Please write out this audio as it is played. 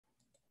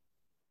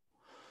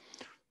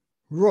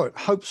Right,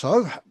 hope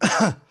so.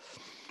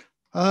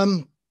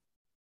 um,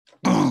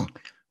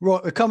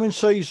 right, the coming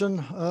season,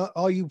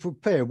 are you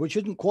prepared? Which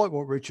isn't quite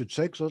what Richard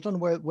said, because I don't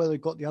know where they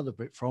got the other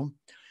bit from.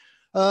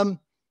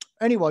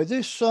 Anyway,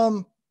 this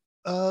is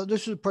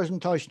a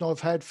presentation I've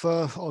had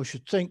for, I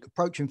should think,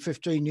 approaching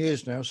 15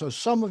 years now. So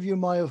some of you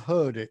may have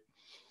heard it.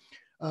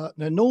 Now,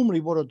 normally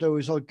what I do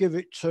is I give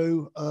it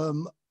to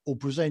or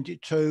present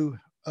it to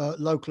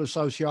local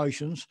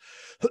associations,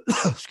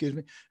 excuse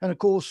me. And of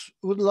course,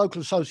 with the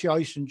local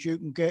associations, you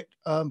can get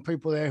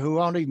people there who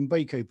aren't even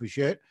beekeepers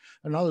yet,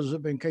 and others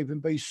have been keeping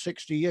bees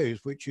 60 years,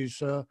 which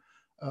is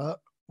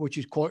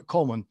quite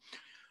common.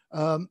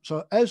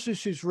 So as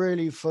this is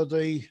really for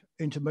the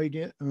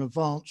intermediate and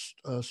advanced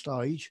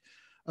stage,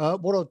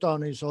 what I've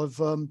done is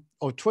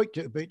I've tweaked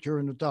it a bit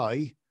during the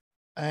day,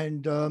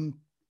 and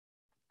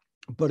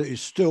but it is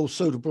still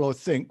suitable, I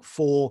think,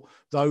 for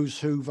those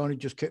who've only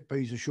just kept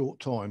bees a short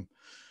time.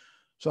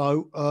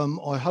 So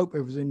I hope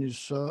everything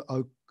is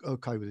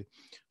okay with it.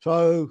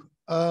 So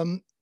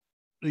the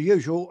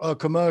usual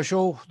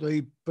commercial,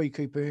 the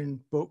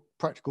beekeeping book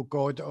practical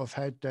guide that I've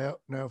had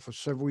out now for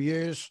several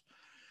years.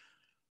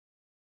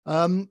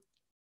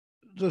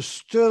 There's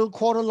still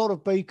quite a lot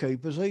of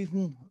beekeepers,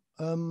 even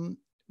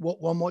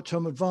what one might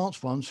term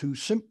advanced ones, who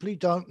simply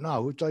don't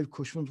know Dave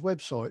Cushman's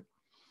website.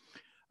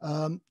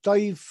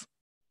 Dave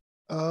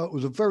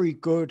was a very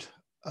good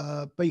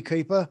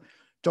beekeeper,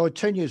 died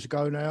 10 years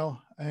ago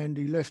now, and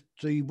he left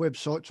the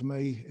website to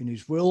me in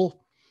his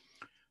will,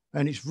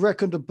 and it's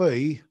reckoned to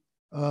be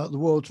the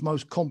world's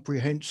most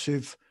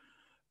comprehensive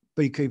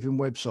beekeeping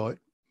website.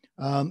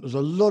 There's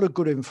a lot of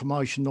good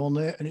information on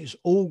there, and it's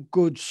all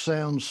good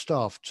sound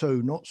stuff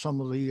too, not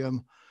some of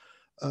the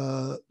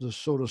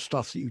sort of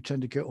stuff that you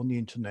tend to get on the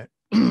internet.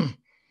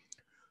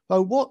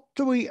 So what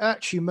do we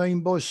actually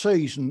mean by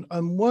season?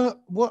 And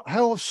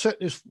how I've set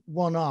this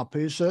one up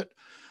is that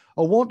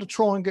I want to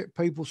try and get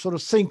people sort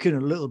of thinking a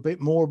little bit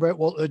more about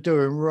what they're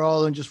doing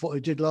rather than just what they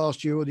did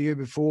last year or the year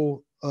before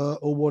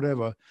or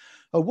whatever.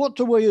 What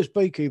do we as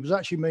beekeepers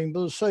actually mean by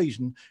the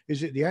season?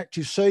 Is it the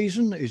active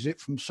season? Is it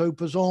from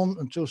supers on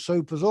until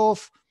supers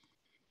off?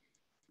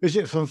 Is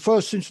it from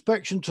first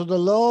inspection to the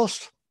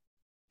last?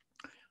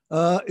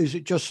 Is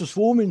it just a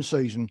swarming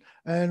season?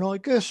 And I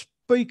guess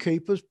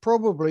beekeepers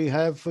probably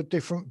have a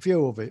different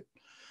view of it.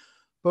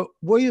 But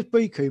we as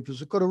beekeepers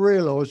have got to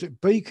realise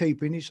that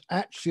beekeeping is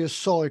actually a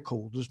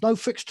cycle. There's no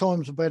fixed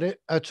times about it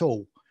at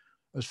all.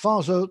 As far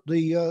as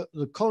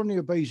the colony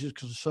of bees is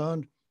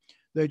concerned,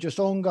 they're just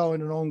ongoing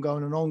and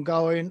ongoing and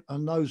ongoing.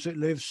 And those that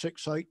live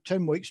 6, 8,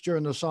 10 weeks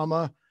during the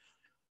summer,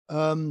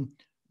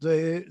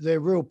 their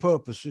real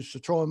purpose is to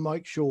try and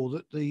make sure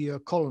that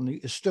the colony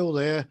is still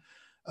there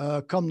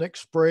come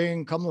next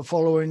spring, come the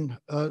following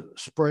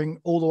spring,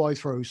 all the way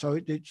through. So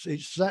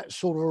it's that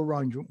sort of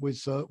arrangement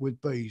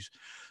with bees.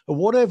 But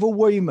whatever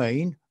we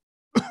mean,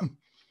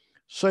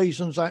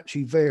 seasons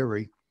actually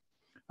vary.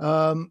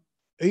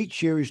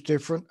 Each year is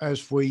different,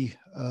 as we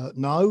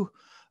know.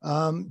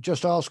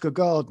 Just ask a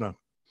gardener.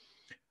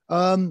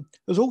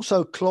 There's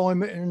also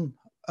climate and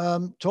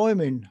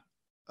timing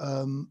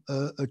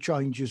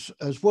changes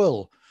as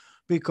well,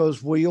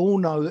 because we all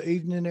know that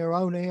even in our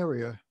own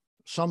area,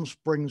 some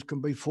springs can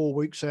be 4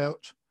 weeks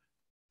out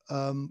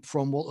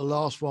from what the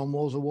last one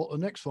was or what the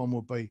next one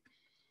will be.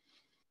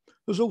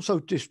 There's also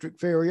district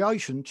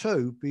variation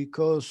too,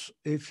 because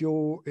if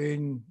you're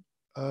in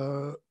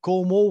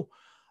Cornwall,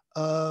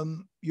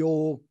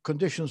 your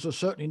conditions are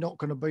certainly not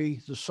going to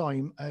be the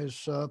same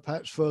as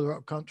perhaps further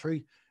up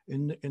country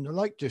in the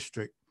Lake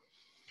District.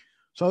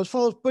 So as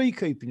far as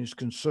beekeeping is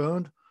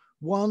concerned,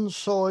 one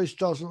size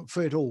doesn't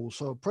fit all.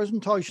 So a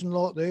presentation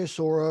like this,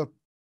 or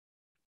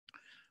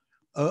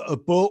a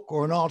book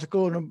or an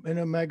article in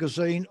a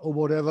magazine or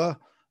whatever,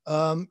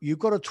 you've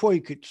got to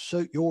tweak it to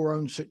suit your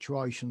own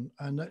situation.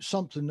 And that's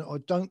something that I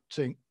don't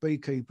think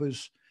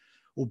beekeepers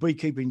or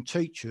beekeeping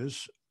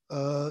teachers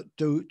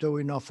do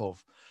enough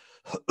of.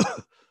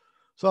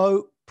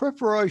 So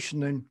preparation,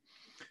 then,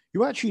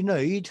 you actually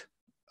need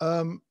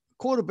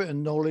quite a bit of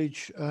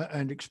knowledge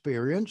and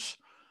experience.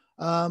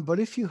 But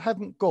if you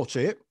haven't got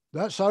it,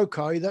 that's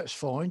okay, that's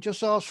fine.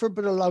 Just ask for a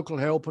bit of local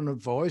help and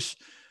advice,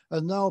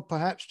 and they'll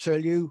perhaps tell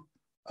you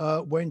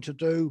when to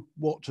do,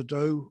 what to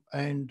do,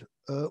 and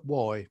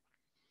why.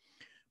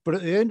 But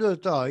at the end of the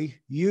day,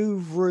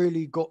 you've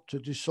really got to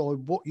decide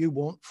what you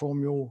want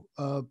from your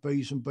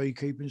bees and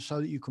beekeeping,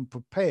 so that you can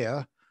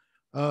prepare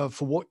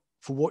for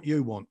what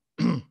you want.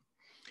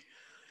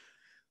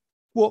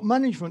 What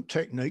management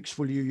techniques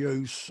will you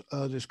use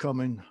this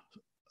coming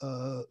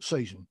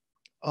season?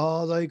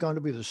 Are they going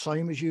to be the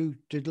same as you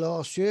did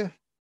last year?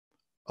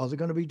 Are they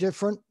going to be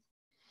different?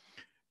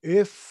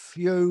 If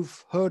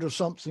you've heard of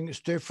something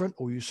that's different,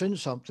 or you've seen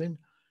something,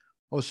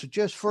 I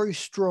suggest very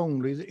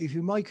strongly that if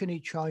you make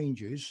any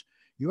changes,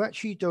 you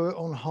actually do it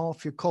on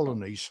half your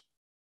colonies,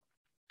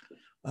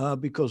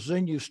 because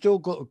then you've still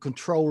got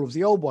control of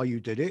the old way you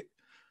did it,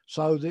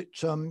 so that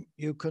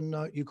you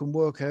can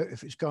work out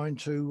if it's going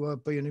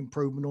to be an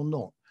improvement or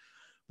not.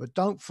 But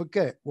don't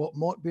forget, what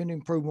might be an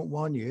improvement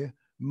one year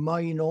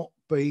may not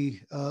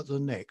be the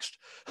next.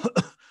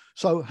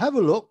 So have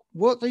a look,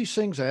 work these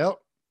things out,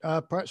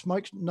 perhaps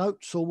make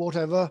notes or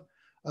whatever,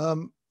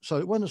 so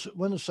that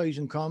when the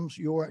season comes,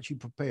 you're actually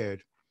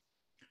prepared.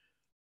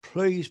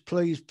 Please,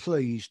 please,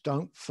 please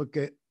don't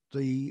forget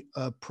the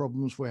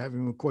problems we're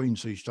having with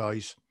queens these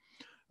days.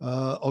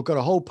 I've got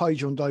a whole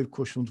page on Dave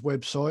Cushman's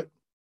website.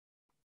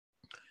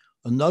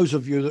 And those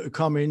of you that have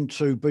come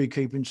into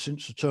beekeeping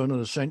since the turn of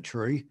the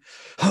century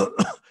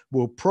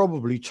will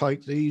probably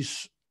take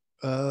these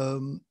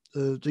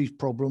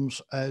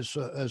problems as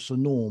the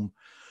norm.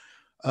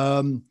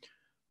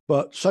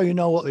 But so you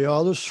know what they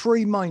are, there's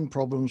three main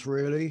problems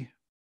really,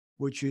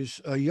 which is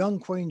young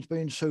queens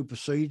being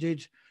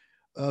superseded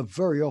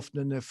very often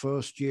in their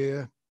first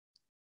year.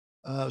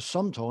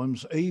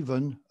 Sometimes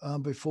even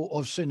before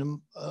I've seen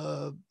them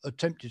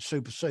attempted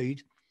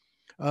supersede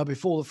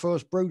before the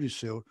first brood is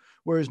sealed,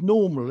 whereas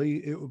normally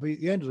it would be at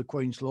the end of the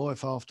queen's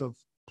life after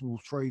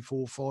 3,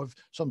 4, 5,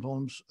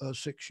 sometimes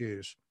 6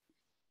 years.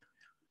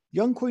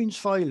 Young queens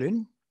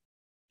failing,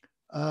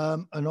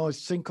 and I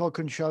think I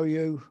can show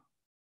you.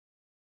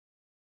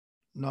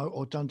 No,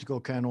 I don't think I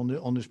can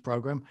on this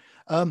program.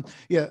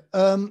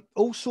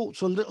 All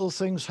sorts of little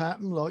things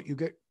happen, like you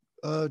get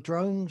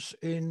drones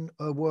in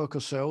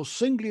worker cells,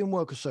 singly in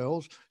worker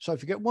cells. So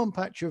if you get one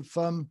patch of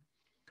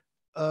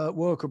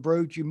worker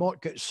brood, you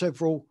might get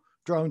several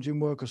drones in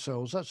worker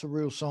cells. That's a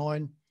real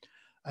sign,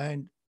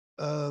 and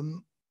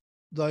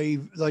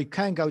they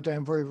can go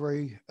down very,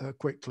 very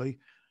quickly.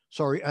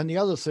 Sorry, and the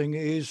other thing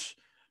is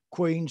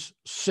queens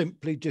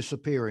simply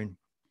disappearing.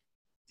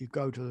 You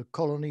go to the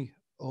colony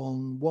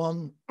on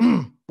one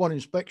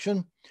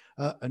inspection,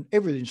 and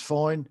everything's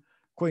fine.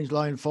 Queen's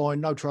laying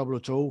fine, no trouble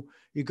at all.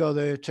 You go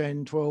there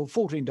 10, 12,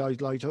 14 days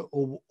later,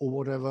 or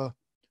whatever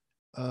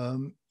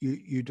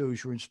you do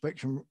as your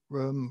inspection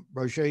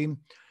regime,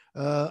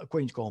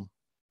 queen's gone.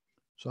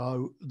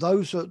 So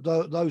those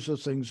are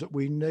things that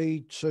we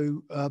need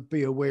to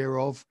be aware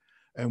of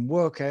and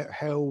work out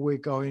how we're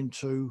going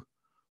to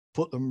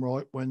put them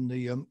right when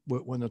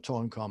the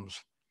time comes.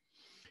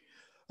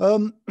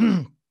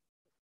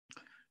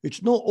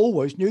 It's not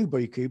always new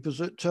beekeepers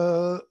that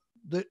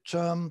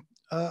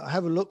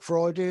have a look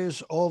for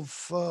ideas of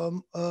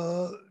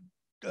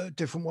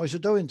different ways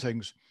of doing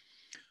things.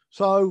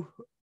 So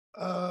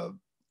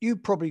you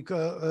probably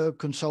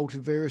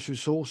consulted various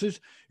resources.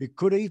 It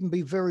could even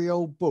be very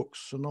old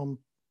books, and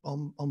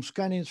I'm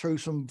scanning through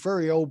some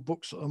very old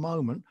books at the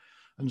moment,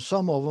 and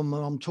some of them,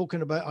 and I'm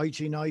talking about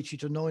 1880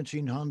 to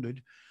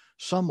 1900.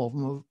 Some of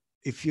them,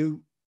 if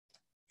you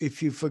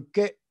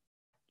forget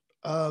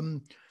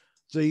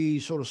the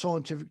sort of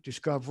scientific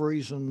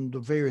discoveries and the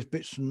various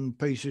bits and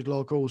pieces,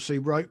 like C.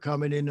 Rote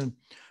coming in and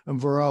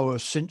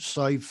Varroa since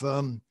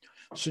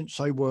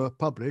they were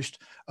published,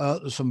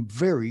 there's some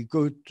very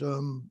good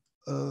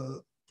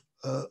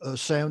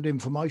sound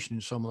information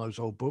in some of those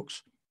old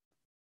books.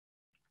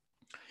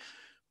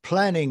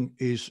 Planning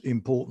is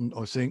important,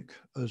 I think,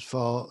 as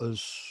far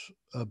as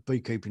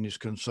beekeeping is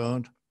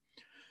concerned.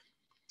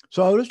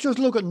 So let's just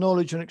look at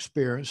knowledge and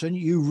experience, and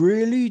you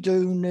really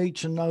do need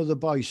to know the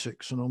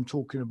basics. And I'm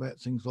talking about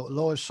things like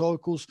life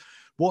cycles,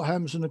 what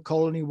happens in a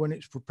colony when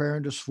it's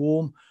preparing to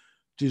swarm,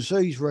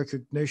 disease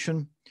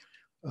recognition,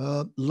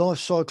 life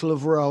cycle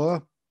of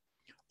Varroa,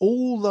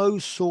 all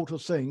those sort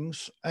of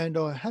things. And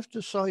I have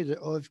to say that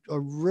I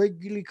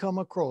regularly come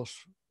across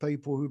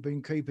people who've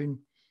been keeping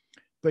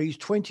bees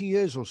 20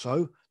 years or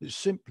so that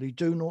simply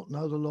do not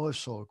know the life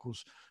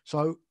cycles.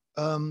 So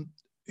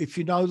if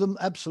you know them,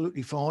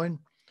 absolutely fine.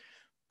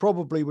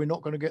 Probably we're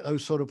not going to get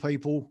those sort of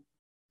people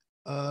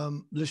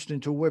listening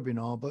to a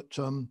webinar, but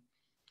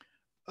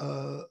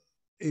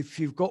if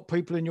you've got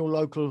people in your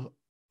local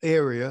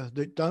area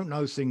that don't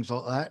know things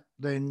like that,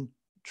 then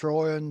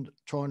try and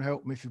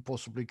help them if you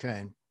possibly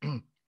can.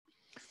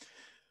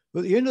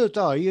 But at the end of the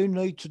day, you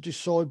need to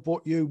decide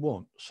what you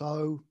want.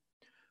 So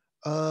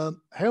how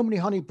many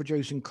honey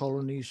producing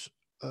colonies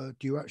do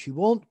you actually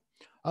want?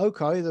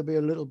 Okay, there'll be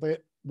a little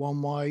bit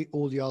one way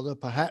or the other.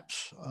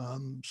 Perhaps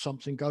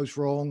something goes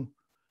wrong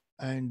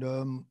and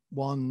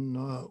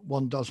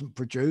one doesn't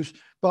produce,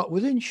 but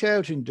within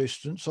shouting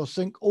distance, I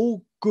think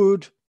all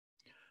good,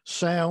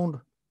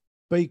 sound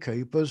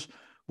beekeepers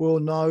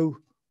will know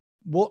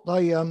what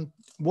they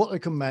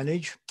can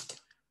manage,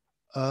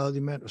 the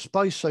amount of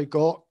space they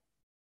got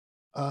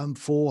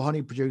for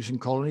honey producing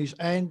colonies,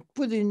 and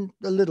within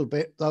a little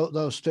bit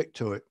they'll stick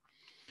to it.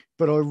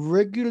 But I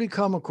regularly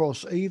come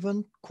across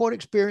even quite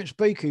experienced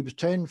beekeepers,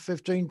 10,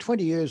 15,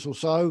 20 years or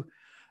so,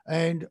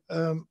 and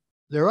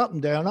they're up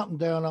and down, up and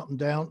down, up and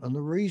down. And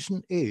the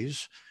reason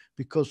is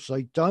because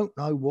they don't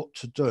know what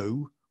to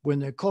do when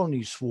their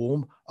colonies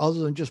swarm,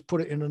 other than just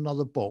put it in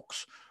another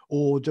box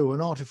or do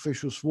an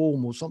artificial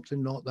swarm or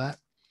something like that,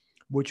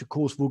 which of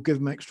course will give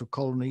them extra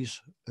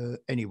colonies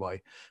anyway.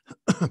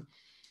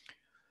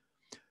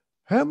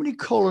 How many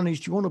colonies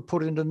do you want to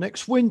put in the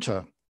next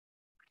winter?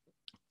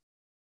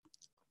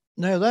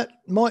 Now that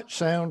might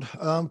sound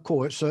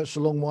quite, so it's a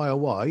long way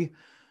away,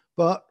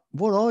 but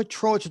what I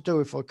try to do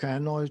if I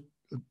can, I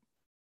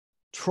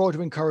try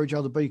to encourage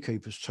other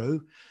beekeepers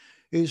to,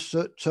 is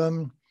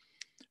that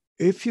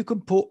if you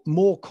can put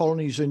more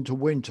colonies into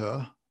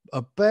winter,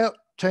 about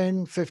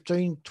 10,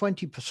 15,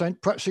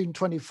 20%, perhaps even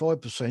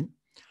 25%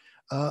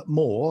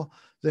 more,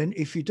 then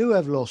if you do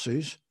have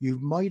losses,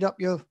 you've made up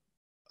your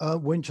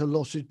winter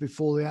losses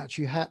before they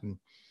actually happen.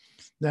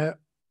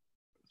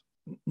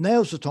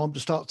 Now's the time to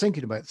start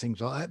thinking about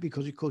things like that,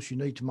 because of course you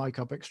need to make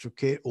up extra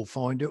kit or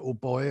find it or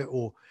buy it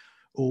or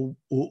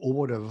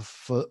whatever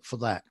for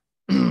that.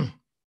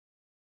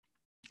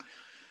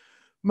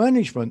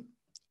 Management.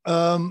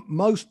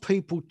 Most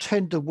people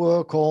tend to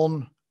work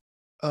on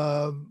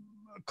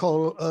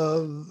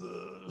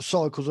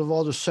cycles of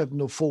either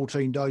 7 or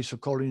 14 days for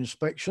colony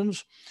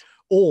inspections,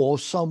 or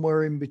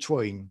somewhere in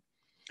between.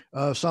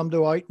 Some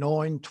do 8,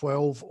 9,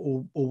 12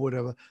 or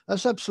whatever.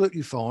 That's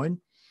absolutely fine.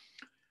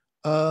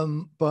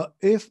 But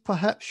if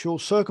perhaps your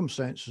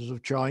circumstances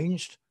have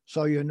changed,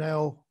 so you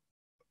now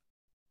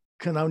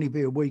can only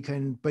be a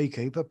weekend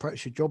beekeeper,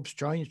 perhaps your job's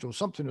changed or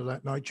something of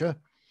that nature,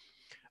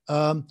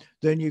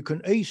 then you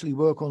can easily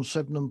work on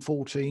 7 and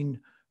 14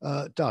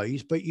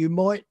 days, but you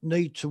might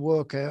need to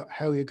work out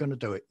how you're going to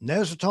do it.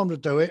 Now's the time to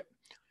do it,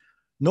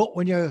 not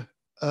when you're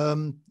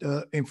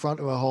in front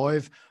of a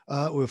hive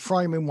with a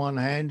frame in one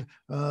hand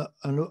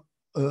and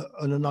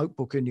a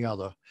notebook in the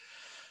other.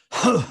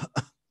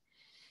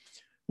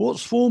 What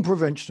swarm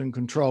prevention and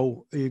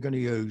control are you going to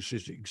use?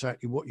 Is it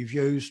exactly what you've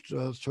used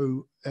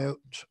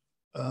throughout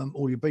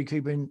all your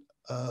beekeeping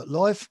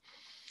life?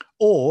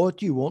 Or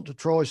do you want to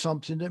try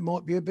something that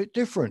might be a bit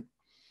different?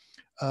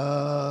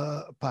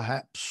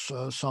 Perhaps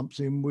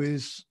something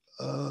with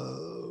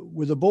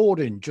a board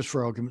in, just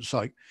for argument's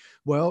sake.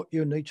 Well,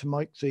 you need to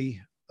make the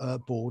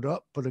board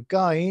up. But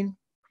again,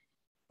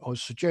 I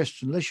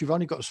suggest, unless you've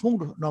only got a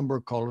small number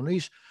of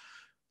colonies,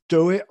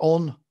 do it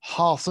on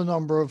half the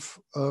number of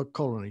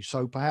colonies.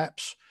 So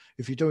perhaps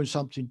if you're doing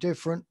something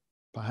different,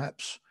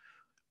 perhaps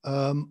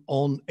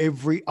on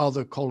every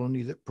other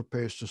colony that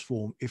prepares to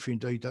swarm, if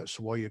indeed that's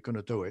the way you're going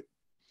to do it.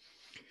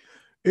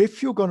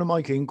 If you're going to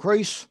make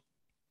increase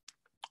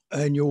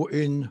and you're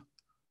in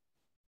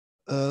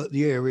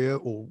the area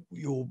or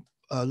your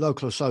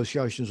local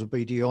association as a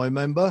BDI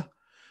member,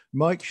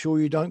 make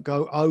sure you don't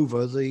go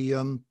over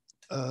the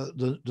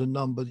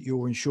number that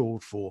you're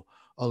insured for.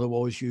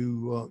 Otherwise,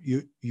 you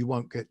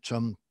won't get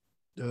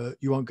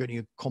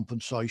any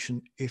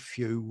compensation if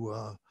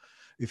your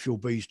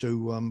bees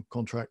do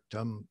contract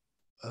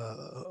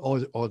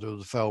either of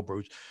the foul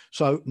broods.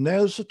 So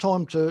now's the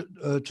time to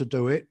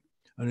do it,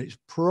 and it's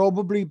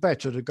probably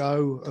better to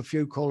go a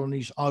few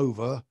colonies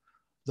over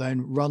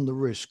than run the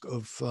risk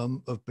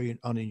of being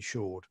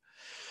uninsured.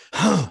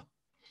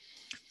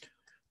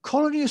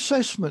 Colony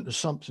assessment is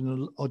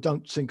something I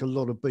don't think a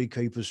lot of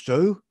beekeepers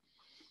do.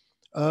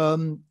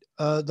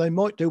 They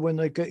might do when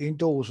they get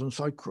indoors and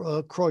say,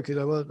 crikey,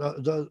 they were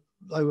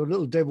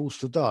little devils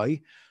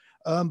today.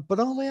 But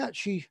are they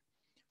actually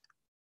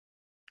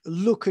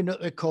looking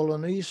at their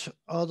colonies?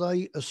 Are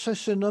they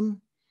assessing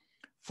them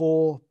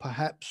for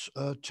perhaps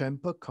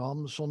temper,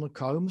 calmness on the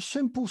comb?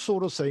 Simple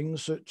sort of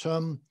things that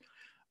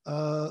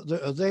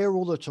are there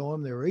all the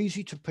time. They're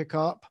easy to pick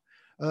up,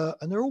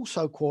 and they're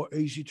also quite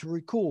easy to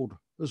record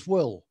as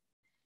well.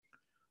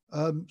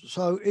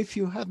 So if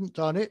you haven't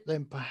done it,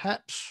 then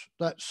perhaps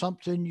that's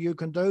something you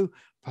can do.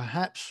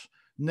 Perhaps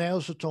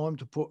now's the time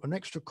to put an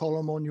extra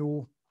column on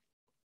your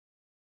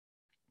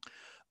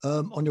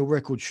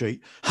record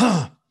sheet.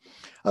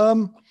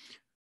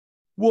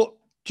 What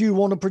do you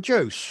want to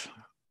produce?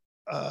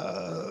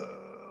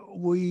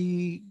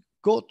 We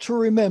got to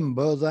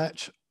remember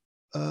that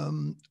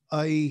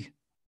a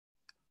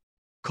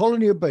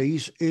colony of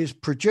bees is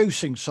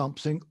producing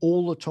something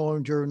all the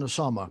time during the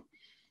summer.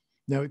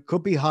 Now, it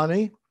could be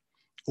honey,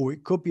 or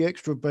it could be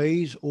extra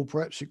bees, or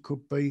perhaps it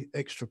could be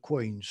extra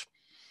queens.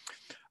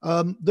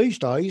 These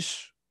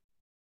days,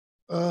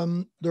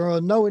 there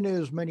are nowhere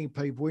near as many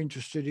people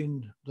interested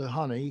in the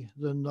honey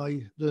than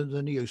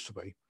there used to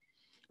be.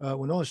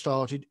 When I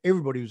started,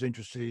 everybody was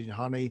interested in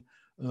honey,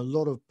 and a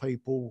lot of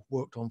people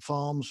worked on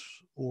farms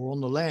or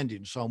on the land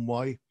in some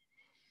way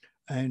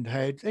and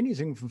had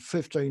anything from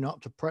 15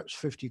 up to perhaps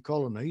 50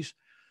 colonies,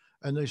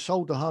 and they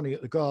sold the honey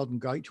at the garden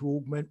gate to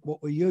augment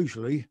what were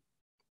usually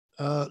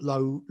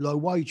low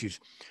wages.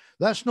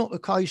 That's not the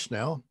case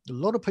now. A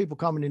lot of people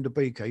coming into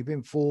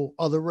beekeeping for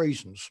other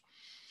reasons.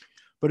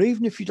 But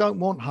even if you don't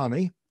want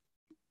honey,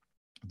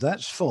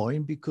 that's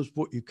fine, because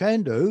what you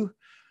can do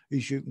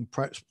is you can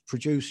perhaps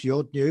produce the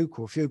odd nuke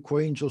or a few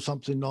queens or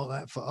something like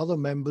that for other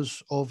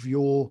members of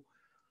your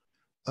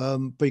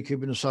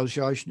beekeeping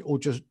association, or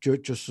just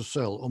to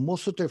sell. And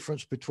what's the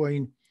difference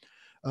between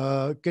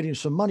getting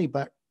some money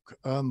back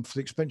for the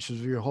expenses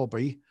of your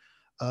hobby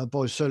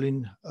by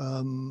selling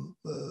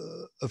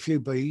a few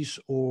bees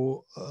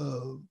or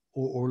a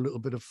little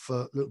bit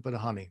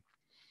of honey?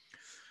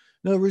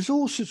 Now,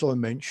 resources I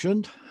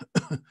mentioned,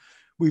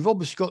 we've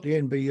obviously got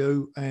the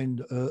NBU and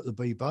the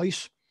bee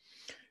base.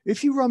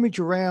 If you rummage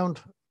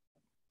around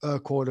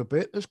quite a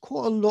bit, there's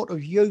quite a lot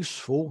of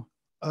useful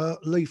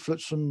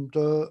leaflets and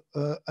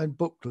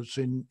booklets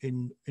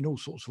in all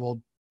sorts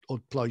of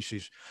odd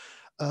places.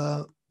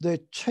 they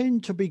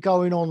tend to be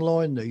going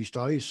online these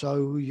days,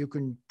 so you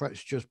can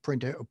perhaps just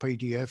print out a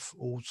PDF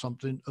or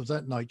something of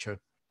that nature.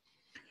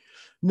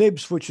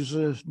 NIBS, which is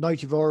a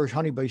Native Irish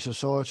Honeybee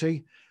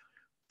Society,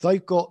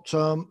 they've got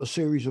a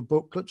series of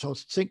booklets. I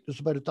think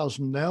there's about a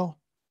dozen now.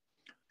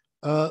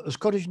 The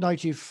Scottish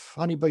Native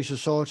Honeybee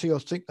Society, I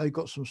think they've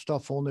got some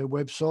stuff on their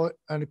website.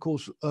 And of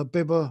course,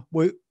 BIBBA,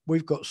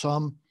 we've got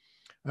some.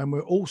 And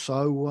we're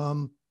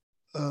also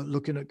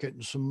looking at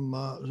getting some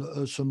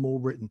more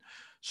written.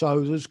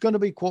 So there's going to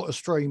be quite a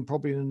stream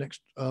probably in the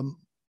next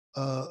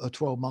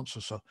 12 months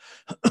or so.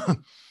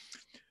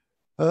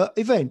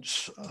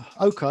 Events.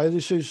 Okay,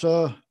 this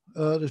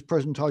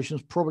presentation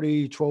is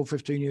probably 12,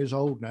 15 years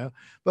old now,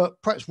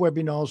 but perhaps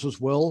webinars as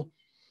well.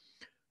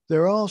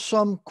 There are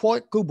some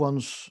quite good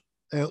ones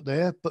out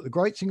there, but the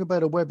great thing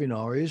about a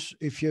webinar is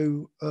if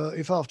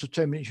after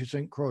 10 minutes you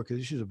think, crikey,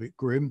 this is a bit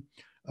grim,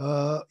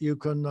 you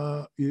can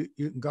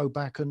go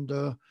back and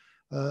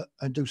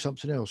do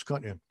something else,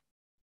 can't you?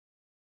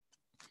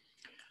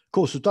 Of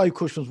course, the Dave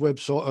Cushman's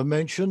website I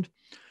mentioned.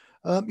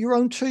 Your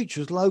own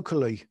teachers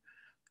locally,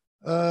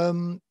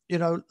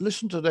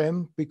 listen to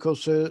them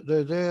because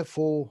they're there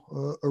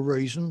for a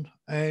reason.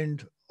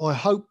 And I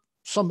hope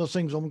some of the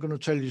things I'm going to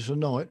tell you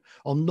tonight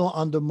are not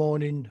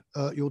undermining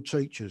your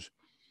teachers.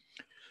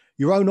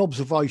 Your own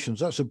observations,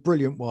 that's a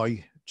brilliant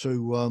way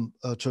to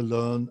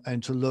learn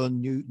and to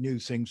learn new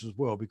things as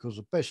well, because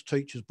the best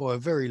teachers by a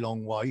very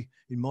long way,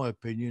 in my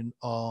opinion,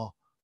 are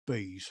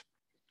bees.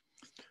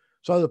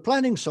 So the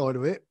planning side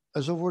of it,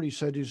 as I've already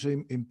said, is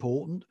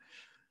important.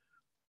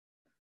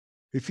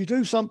 If you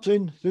do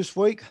something this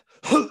week,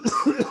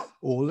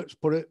 or let's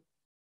put it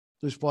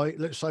this way,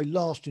 let's say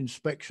last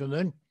inspection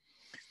then,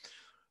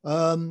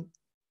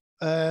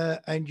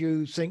 and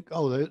you think,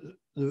 oh,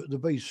 the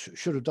bees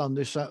should have done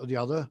this, that or the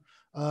other,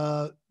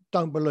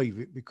 don't believe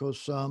it,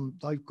 because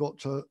they've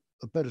got a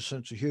better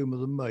sense of humour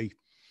than me,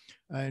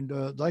 and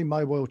they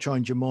may well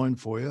change your mind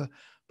for you.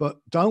 But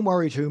don't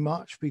worry too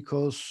much,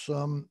 because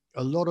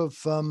a lot of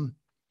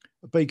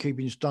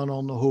beekeeping is done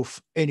on the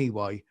hoof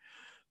anyway.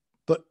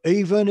 But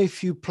even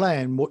if you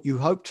plan what you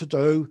hope to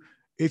do,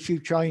 if you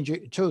change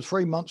it in 2 or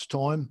 3 months'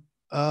 time,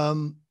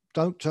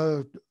 don't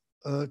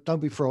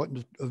be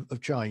frightened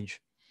of change.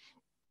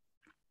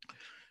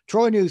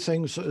 Try new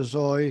things, as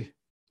I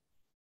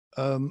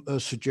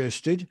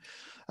suggested,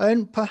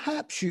 and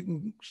perhaps you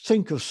can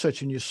think of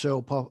setting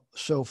yourself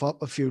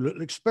up a few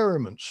little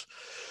experiments.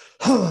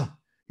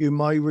 You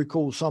may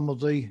recall some of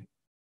the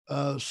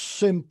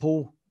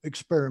simple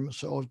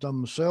experiments that I've done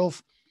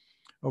myself.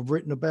 I've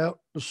written about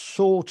the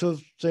sort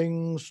of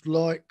things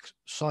like,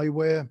 say,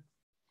 where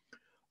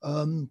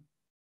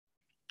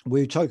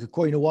we take a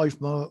queen away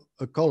from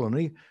a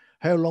colony,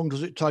 how long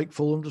does it take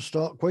for them to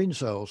start queen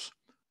cells,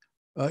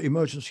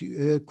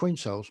 emergency queen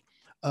cells?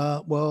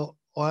 Well,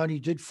 I only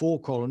did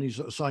 4 colonies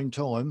at the same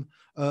time,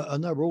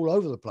 and they were all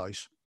over the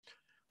place.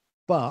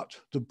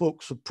 But the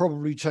books will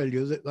probably tell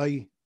you that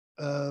they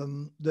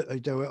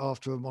do it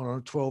after, I don't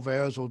know, 12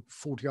 hours or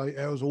 48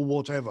 hours or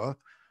whatever.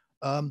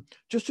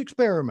 Just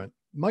experiment.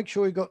 Make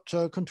sure you got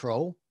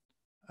control,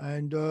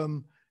 and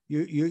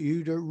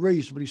you do it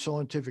reasonably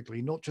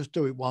scientifically, not just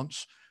do it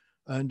once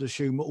and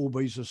assume all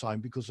bees are the same,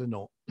 because they're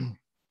not.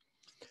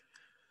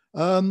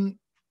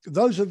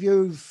 Those of you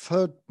who've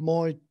heard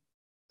my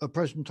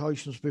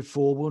presentations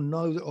before will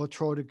know that I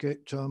try to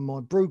get my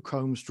brood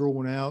combs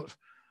drawn out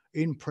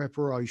in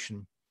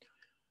preparation.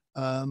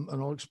 And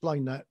I'll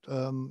explain that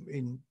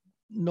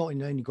not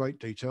in any great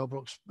detail, but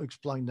I'll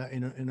explain that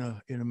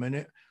in a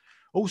minute.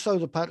 Also,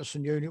 the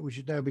Patterson unit, which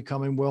is now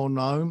becoming well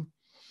known.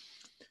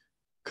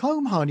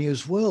 Comb honey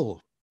as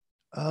well.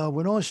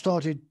 When I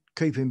started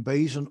keeping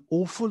bees, an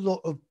awful lot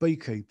of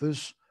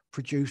beekeepers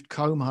produced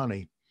comb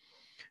honey.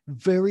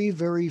 Very,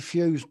 very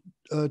few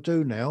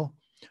do now,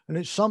 and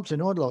it's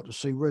something I'd like to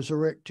see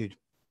resurrected.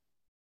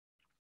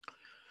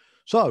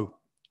 So,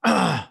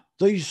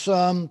 these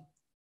brood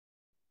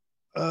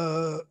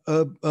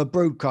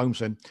combs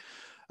then.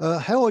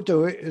 How I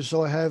do it is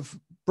I have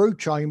brood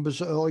chambers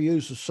that I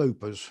use as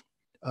supers.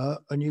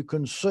 And you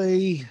can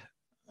see,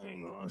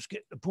 hang on, let's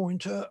get the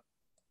pointer.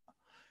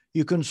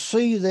 You can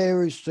see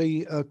there is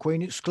the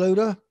queen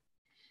excluder.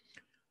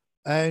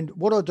 And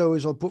what I do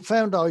is I put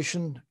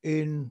foundation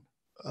in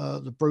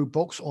the brood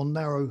box on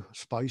narrow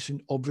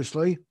spacing,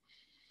 obviously.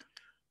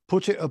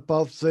 Put it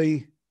above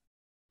the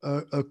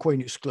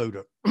queen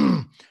excluder.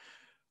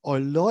 I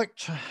like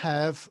to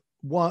have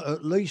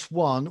at least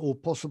 1 or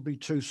possibly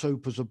 2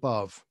 supers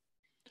above.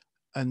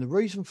 And the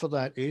reason for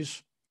that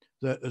is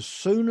that as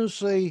soon as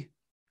the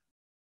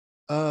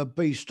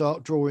bees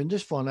start drawing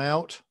this one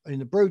out in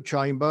the brood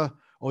chamber,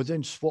 I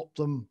then swap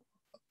them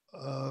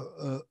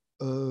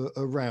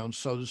around,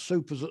 so the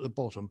super's at the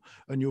bottom,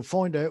 and you'll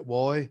find out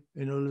why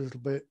in a little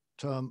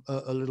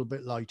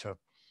bit later.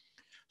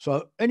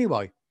 So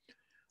anyway,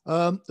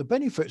 the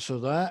benefits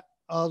of that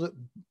are that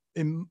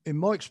in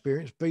my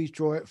experience, bees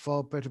draw out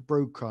far better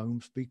brood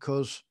combs,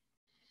 because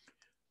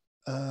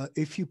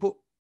if you put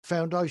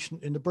foundation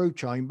in the brood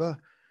chamber,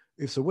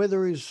 if the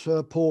weather is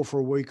poor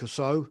for a week or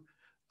so,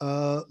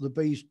 the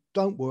bees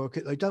don't work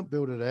it, they don't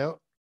build it out.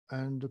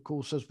 And of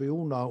course, as we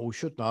all know or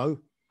should know,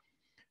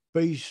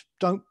 bees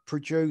don't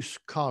produce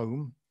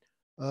comb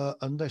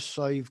unless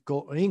they've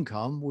got an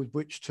income with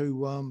which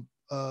to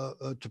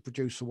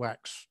produce the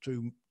wax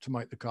to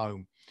make the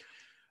comb.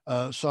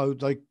 So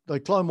they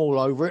climb all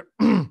over it.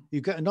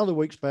 You get another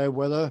week's bad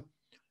weather,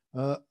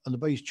 and the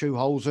bees chew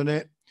holes in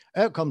it.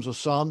 Out comes the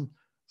sun,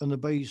 and the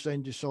bees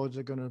then decide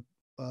they're going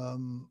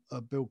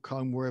to build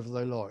comb wherever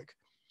they like.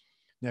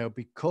 Now,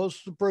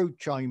 because the brood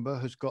chamber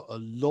has got a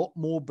lot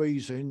more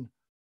bees in,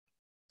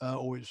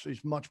 or it's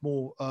much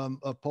more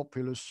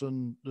populous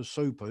than the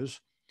supers,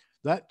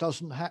 that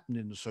doesn't happen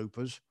in the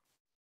supers,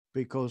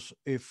 because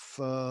if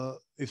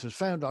there's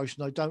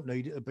foundation, they don't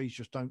need it. The bees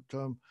just don't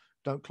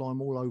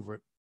climb all over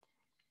it.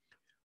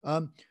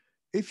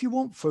 If you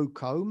want food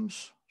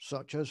combs,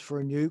 such as for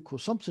a nuke or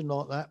something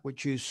like that,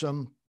 which is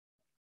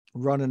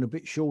running a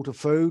bit short of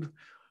food,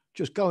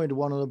 just go into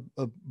one of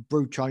the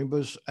brood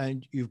chambers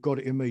and you've got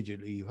it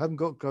immediately. You haven't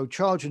got to go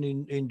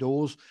charging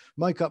indoors,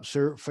 make up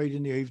syrup, feed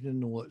in the evening,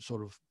 and all that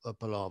sort of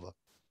palaver.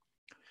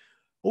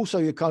 Also,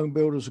 your comb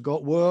builders have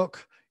got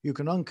work. You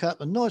can uncap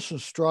them nice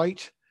and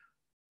straight,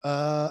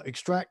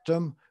 extract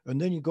them, and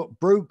then you've got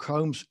brood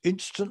combs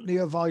instantly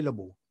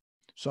available.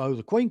 So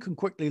the queen can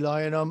quickly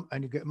lay in them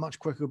and you get a much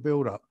quicker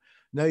build up.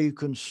 Now you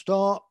can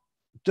start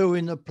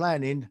doing the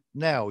planning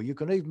now. You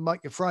can even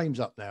make your frames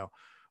up now.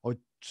 I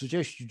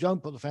suggest you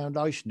don't put the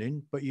foundation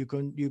in, but you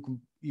can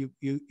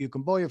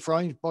buy your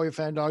frames, buy your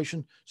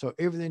foundation, so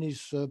everything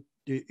is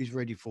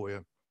ready for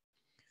you.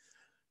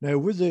 Now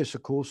with this,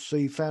 of course,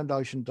 the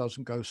foundation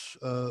doesn't go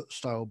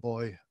stale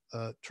by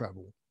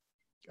travel.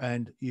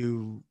 And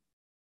you,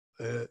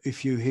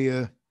 if you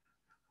hear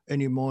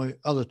any of my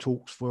other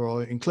talks where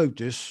I include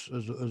this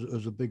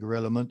as a bigger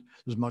element,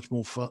 there's much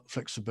more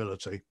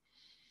flexibility.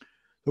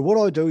 So what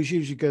I do is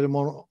usually get them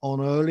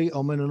on early.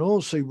 I'm in an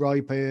oilseed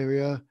rape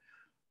area.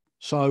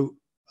 So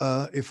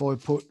if I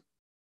put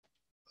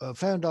a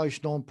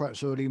foundation on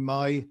perhaps early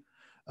May,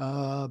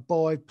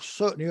 by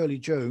certainly early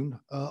June,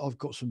 I've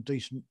got some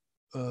decent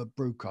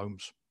brood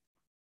combs.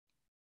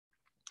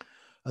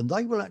 And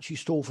they will actually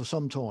store for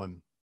some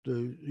time,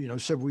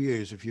 several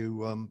years if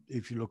you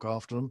look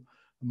after them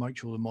and make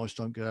sure the mice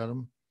don't get at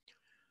them.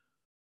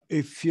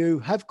 If you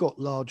have got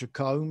larger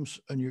combs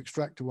and your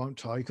extractor won't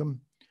take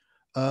them,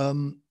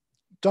 don't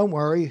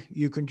worry,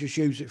 you can just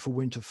use it for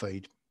winter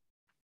feed.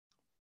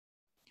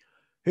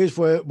 Here's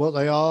what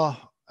they are,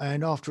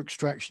 and after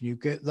extraction you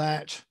get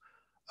that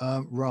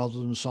rather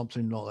than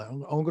something like that.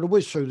 I'm going to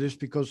whiz through this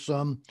because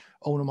I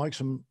want to make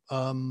some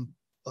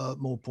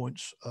more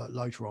points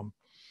later on.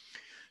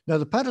 Now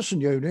the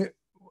Patterson unit,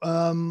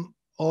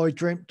 I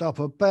dreamt up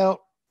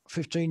about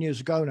 15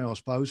 years ago now, I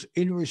suppose,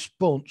 in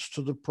response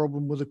to the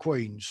problem with the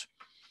queens,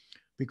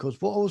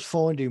 because what I was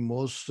finding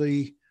was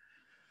the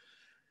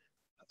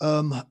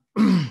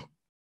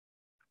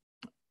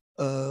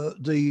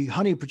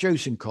honey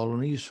producing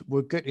colonies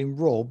were getting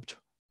robbed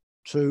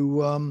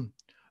to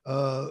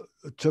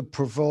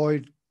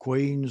provide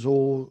queens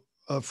or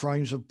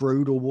frames of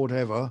brood or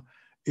whatever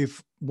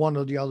if one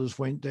of the others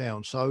went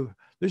down. So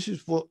this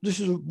is a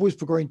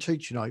Whisper Green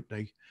teaching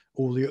halfpenny,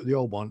 or the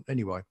old one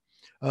anyway.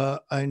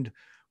 And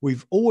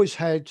we've always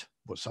had,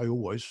 well, say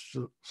always,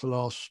 for the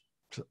last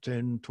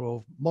 10,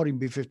 12, might even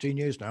be 15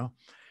 years now,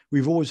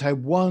 we've always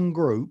had one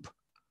group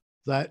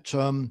that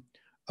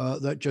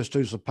that just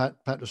does the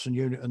Patterson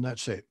unit, and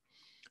that's it.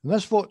 And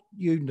that's what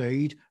you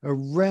need,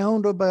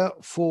 around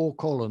about 4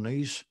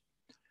 colonies.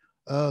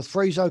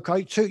 3's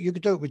okay. 2, you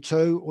could do it with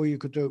 2, or you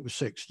could do it with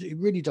 6. It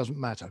really doesn't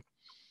matter.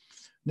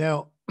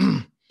 Now,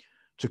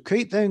 to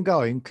keep them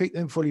going, keep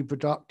them fully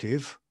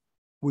productive,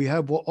 we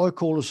have what I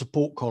call a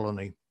support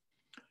colony.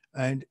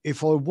 And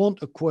if I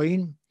want a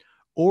queen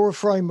or a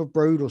frame of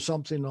brood or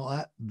something like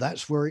that,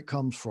 that's where it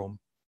comes from.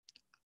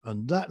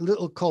 And that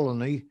little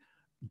colony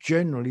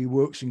generally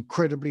works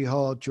incredibly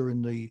hard during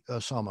the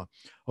summer.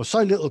 I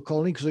say little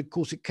colony because, of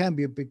course, it can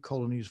be a big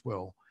colony as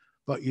well.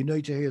 But you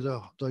need to hear the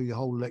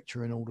whole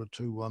lecture in order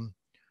to, or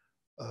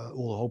the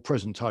whole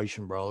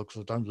presentation rather,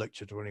 because I don't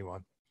lecture to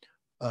anyone,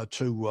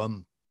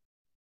 to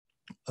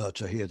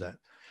hear that.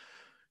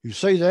 You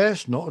see there,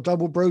 it's not a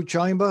double brood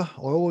chamber.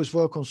 I always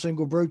work on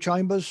single brood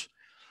chambers.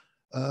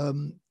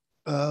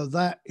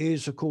 That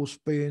is, of course,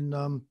 being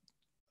drawn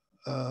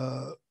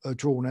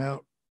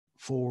out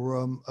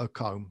for a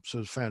comb, so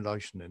there's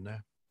foundation in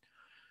there.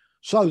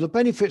 So the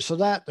benefits of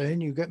that, then,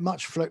 you get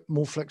much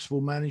more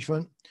flexible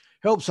management,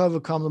 helps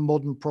overcome the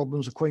modern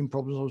problems, the queen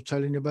problems I was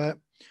telling you about.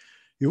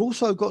 You've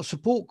also got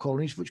support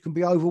colonies which can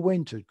be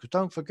overwintered, because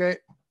don't forget,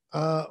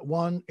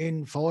 1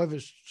 in 5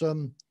 is,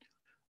 you're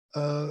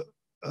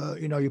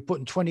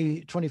putting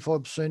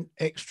 25%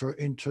 extra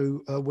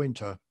into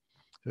winter.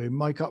 So you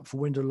make up for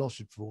winter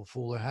losses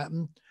before they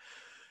happen.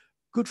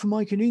 Good for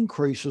making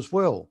increase as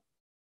well,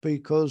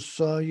 because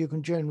you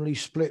can generally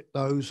split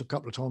those a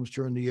couple of times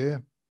during the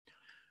year.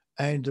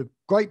 And the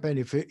great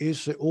benefit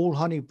is that all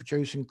honey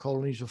producing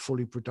colonies are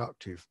fully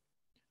productive.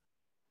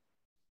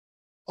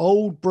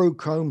 Old brood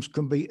combs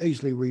can be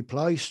easily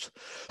replaced,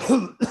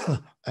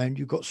 and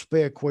you've got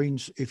spare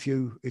queens if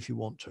you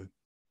want to.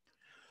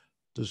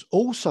 There's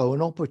also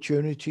an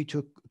opportunity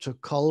to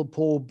cull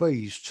poor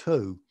bees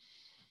too.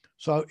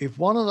 So if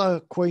one of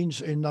the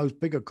queens in those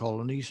bigger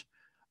colonies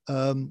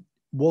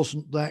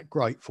wasn't that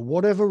great for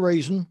whatever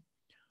reason,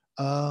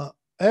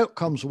 out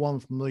comes the one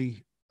from the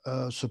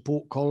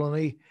support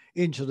colony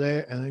into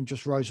there, and then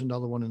just raise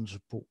another one in the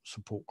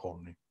support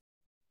colony.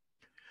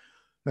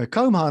 Now,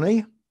 comb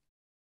honey,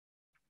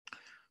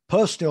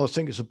 personally, I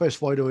think it's the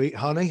best way to eat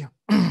honey.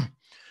 I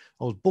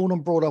was born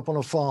and brought up on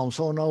a farm,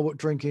 so I know what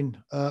drinking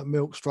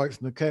milk straight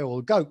from the cow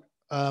or the goat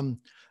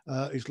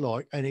is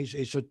like, and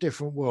it's a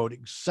different world.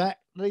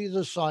 Exactly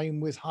the same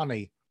with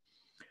honey.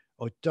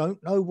 I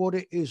don't know what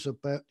it is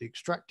about the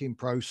extracting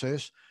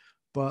process,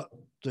 but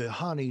the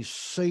honey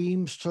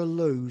seems to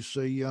lose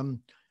the,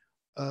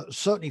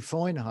 certainly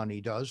fine honey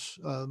does,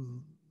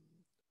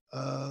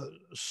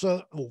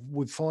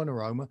 with fine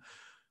aroma,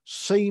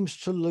 seems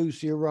to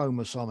lose the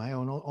aroma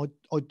somehow, and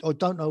I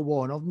don't know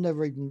why, and I've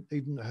never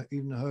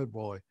even heard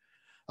why.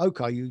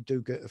 Okay, you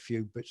do get a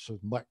few bits of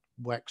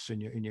wax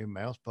in your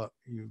mouth, but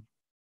you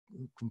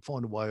can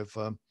find a way of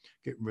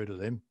getting rid of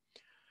them.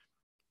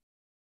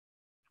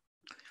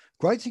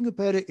 Great thing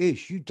about it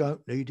is you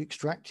don't need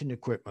extracting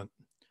equipment,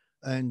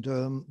 and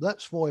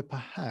that's why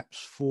perhaps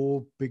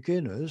for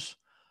beginners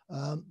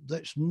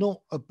that's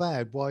not a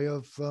bad way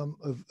of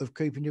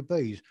keeping your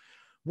bees.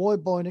 Why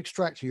buy an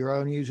extractor you're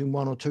only using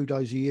 1 or 2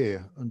 days a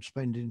year and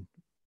spending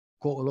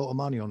quite a lot of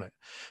money on it?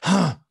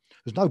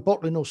 There's no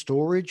bottling or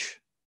storage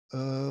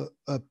a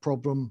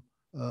problem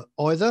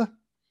either.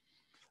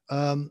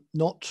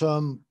 Not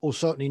or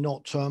certainly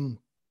not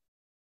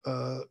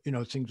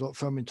things like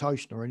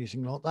fermentation or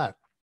anything like that.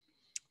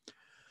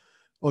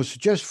 I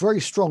suggest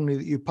very strongly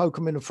that you poke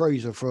them in the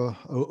freezer for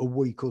a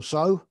week or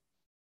so.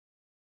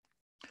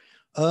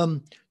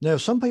 Now,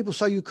 some people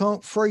say you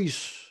can't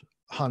freeze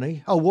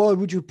honey. Oh, why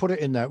would you put it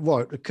in that?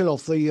 Right, to kill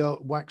off the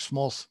wax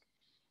moth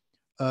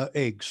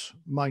eggs,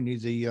 mainly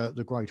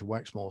the greater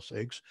wax moth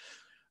eggs.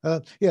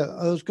 Yeah,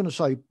 I was going to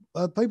say,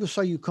 people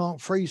say you can't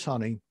freeze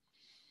honey,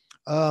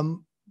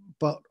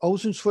 but I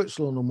was in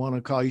Switzerland on one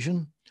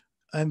occasion,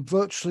 and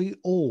virtually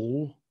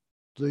all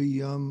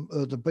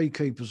the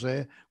beekeepers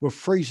there were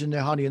freezing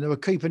their honey, and they were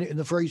keeping it in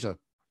the freezer.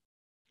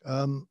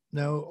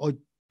 Now, I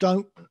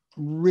don't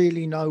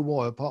really know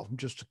why, apart from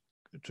just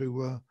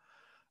to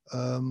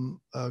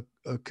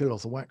kill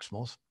off the wax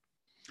moth.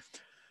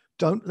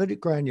 Don't let it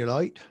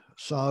granulate.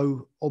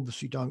 So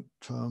obviously don't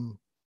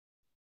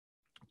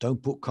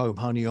put comb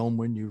honey on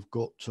when you've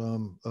got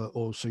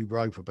oilseed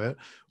rape about.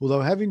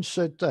 Although having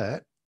said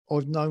that,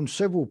 I've known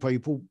several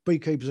people,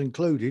 beekeepers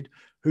included,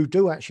 who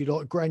do actually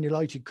like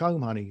granulated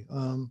comb honey.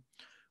 I'm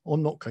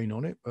not keen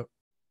on it, but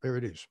there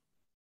it is.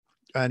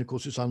 And of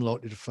course, it's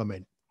unlikely to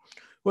ferment.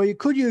 Well, you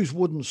could use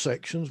wooden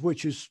sections,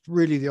 which is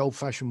really the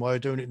old-fashioned way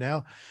of doing it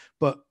now,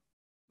 but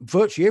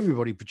virtually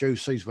everybody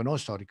produced these when I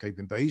started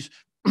keeping bees.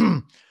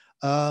 They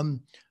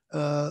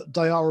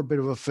are a bit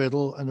of a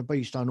fiddle, and the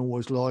bees don't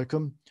always like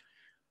them.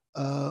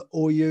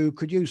 Or you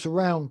could use the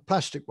round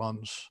plastic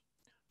ones.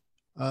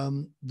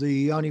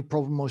 The only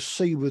problem I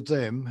see with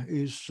them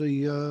is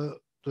the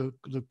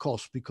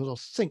cost, because I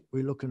think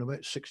we're looking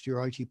about £60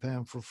 or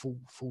 £80 for a full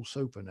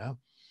super now.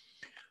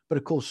 But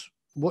of course,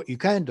 what you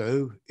can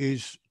do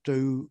is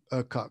do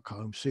a cut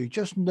comb. So you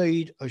just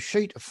need a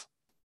sheet of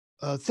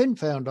thin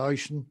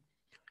foundation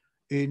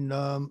in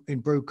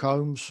brood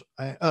combs,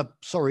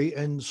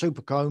 in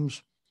super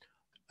combs,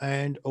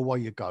 and away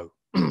you go.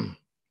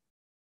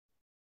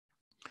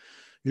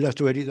 You'll have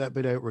to edit that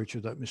bit out,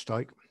 Richard, that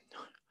mistake.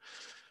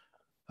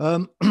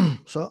 So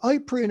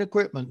apiary and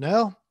equipment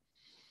now.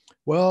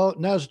 Well,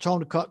 now's the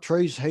time to cut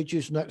trees,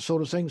 hedges, and that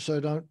sort of thing,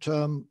 so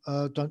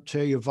don't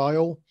tear your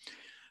veil.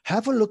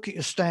 Have a look at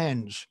your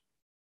stands.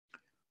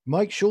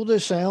 Make sure they're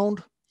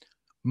sound.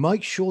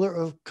 Make sure they're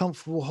at a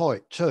comfortable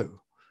height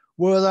too.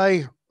 Were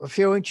they a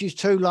few inches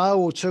too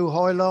low or too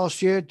high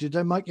last year? Did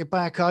they make your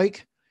back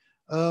ache?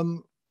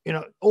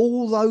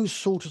 All those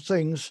sort of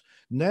things.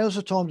 Now's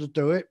the time to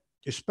do it,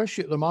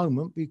 especially at the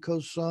moment,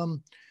 because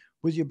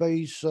with your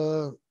bees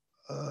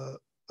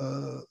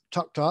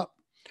tucked up,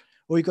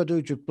 all you got to do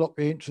is just block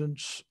the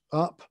entrance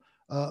up,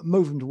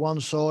 move them to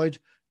one side,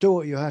 do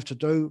what you have to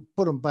do,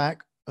 put them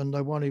back, and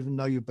they won't even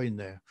know you've been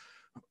there.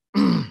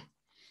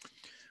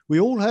 We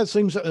all have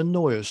things that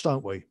annoy us,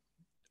 don't we?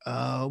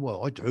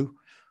 Well, I do.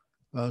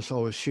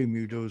 So I assume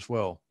you do as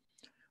well.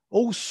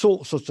 All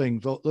sorts of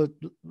things, like the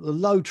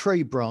low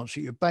tree branch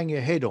that you bang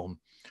your head on,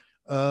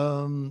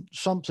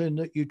 something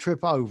that you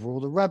trip over,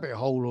 or the rabbit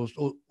hole,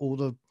 or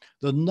the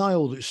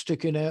nail that's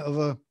sticking out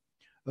of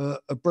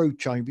a brood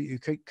chamber you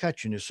keep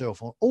catching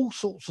yourself on. All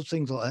sorts of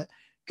things like that.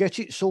 Get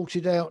it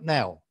sorted out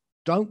now.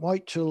 Don't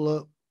wait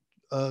till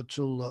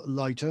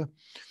later.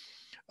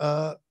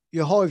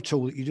 Your hive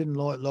tool that you didn't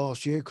like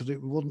last year because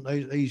it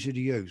wasn't easy to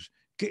use.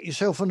 Get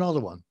yourself another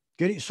one.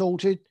 Get it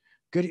sorted.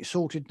 Get it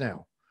sorted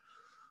now.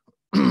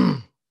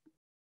 Of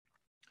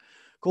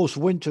course,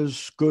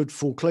 winter's good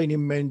for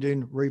cleaning,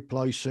 mending,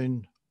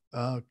 replacing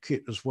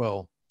kit as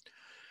well.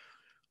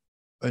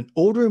 And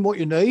ordering what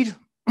you need,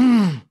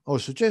 I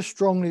suggest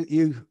strongly that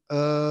you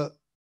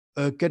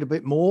get a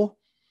bit more.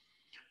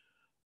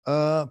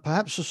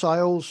 Perhaps the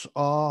sales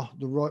are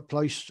the right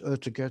place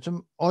to get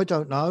them. I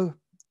don't know.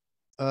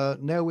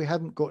 Now we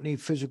haven't got any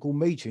physical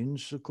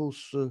meetings. Of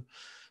course, the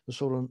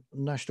sort of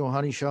National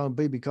Honey Show and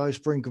BBK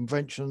Spring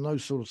Convention and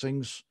those sort of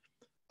things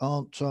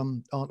aren't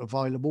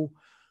available.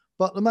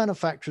 But the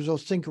manufacturers, I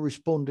think, have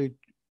responded,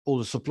 or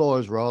the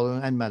suppliers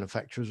rather, and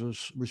manufacturers have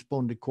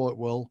responded quite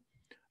well,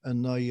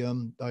 and they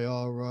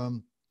are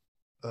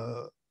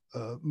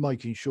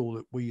making sure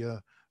that we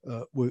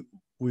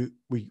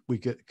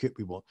get the kit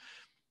we want.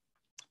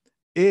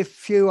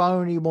 If you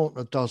only want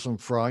a dozen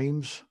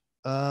frames,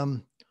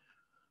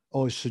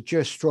 I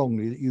suggest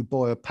strongly that you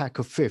buy a pack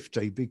of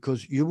 50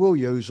 because you will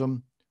use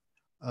them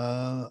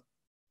at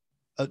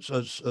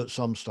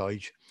some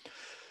stage.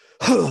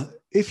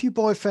 If you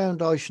buy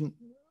foundation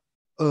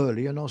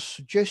early, and I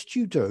suggest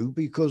you do,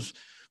 because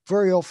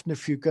very often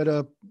if you get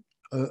a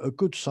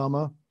good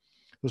summer,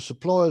 the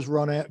suppliers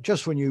run out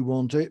just when you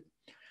want it.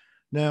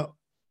 Now,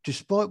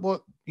 despite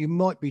what you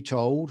might be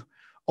told,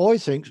 I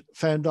think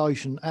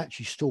foundation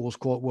actually stores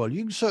quite well.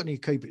 You can certainly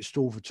keep it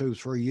stored for 2 or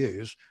 3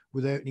 years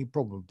without any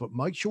problem, but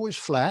make sure it's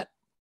flat.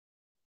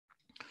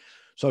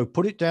 So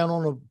put it down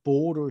on a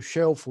board or a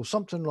shelf or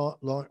something like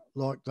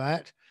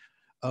that,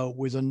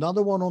 with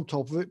another one on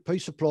top of it,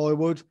 piece of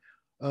plywood,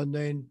 and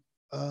then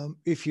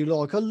if you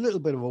like a little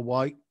bit of a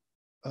weight,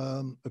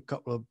 a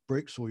couple of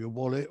bricks or your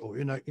wallet, or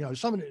you know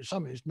something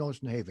that's nice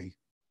and heavy.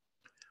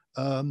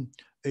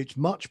 It's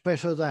much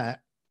better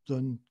that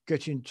than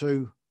getting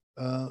to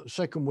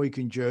second week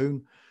in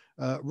June,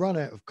 run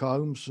out of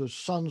combs. The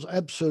sun's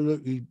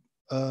absolutely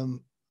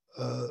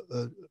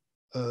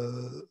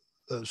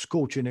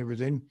scorching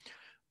everything.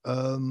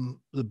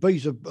 The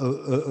bees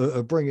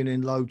are bringing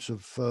in loads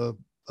of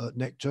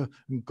nectar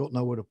and got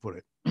nowhere to put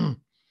it.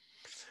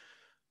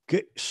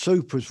 Get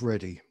supers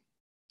ready.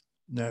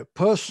 Now,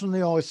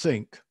 personally, I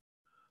think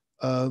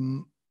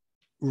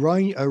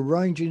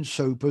arranging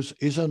supers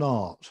is an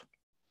art.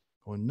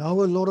 I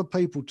know a lot of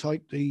people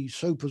take the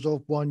supers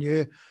off one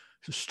year,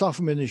 stuff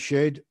them in the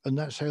shed, and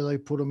that's how they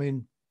put them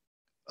in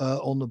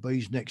on the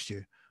bees next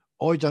year.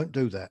 I don't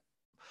do that.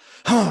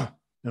 And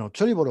I'll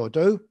tell you what I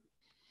do.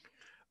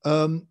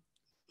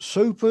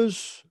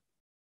 Supers,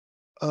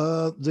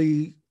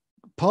 the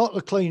part of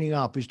the cleaning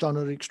up is done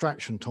at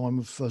extraction time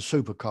of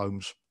super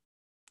combs.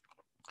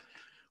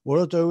 What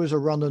I do is I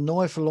run the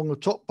knife along the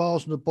top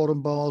bars and the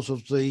bottom bars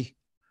of the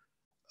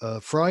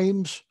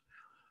frames.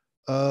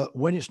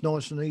 When it's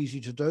nice and easy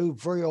to do,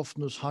 very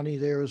often there's honey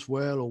there as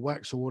well, or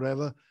wax or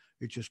whatever.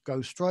 It just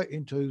goes straight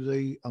into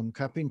the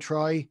uncapping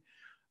tray.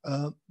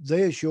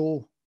 There's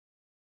your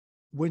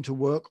winter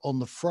work on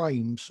the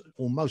frames,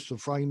 or most of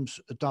the frames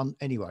are done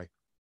anyway.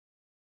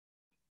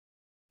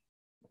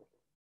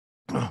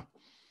 Well,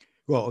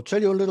 I'll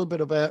tell you a little bit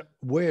about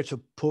where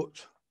to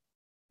put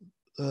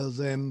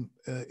them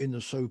in the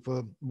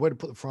super, where to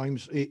put the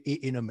frames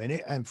in a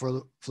minute, and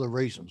for the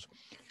reasons.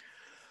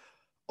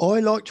 I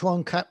like to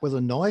uncap with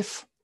a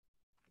knife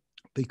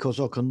because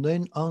I can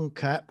then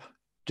uncap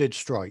dead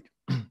straight.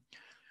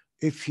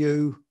 If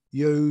you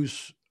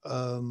use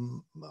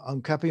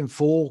uncapping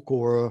fork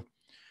or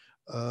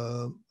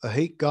a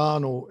heat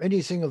gun or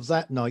anything of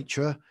that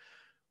nature,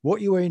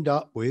 what you end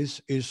up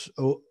with is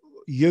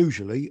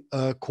usually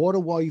quite a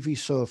wavy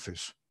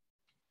surface.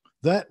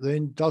 That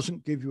then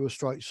doesn't give you a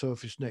straight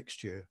surface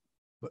next year.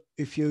 But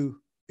if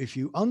you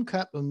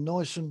uncap them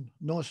nice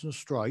and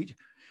straight,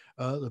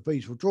 the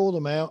bees will draw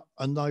them out,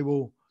 and they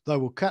will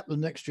cap them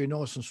next year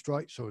nice and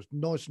straight, so it's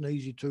nice and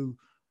easy to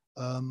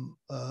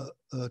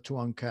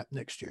uncap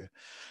next year.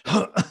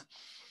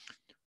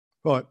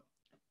 Right,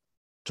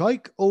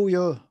 take all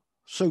your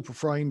super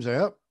frames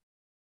out,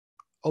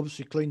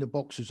 obviously clean the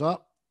boxes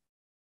up,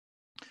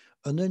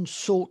 and then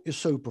sort your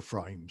super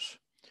frames.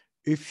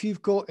 If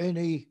you've got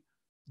any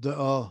that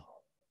are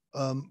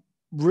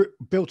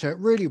built out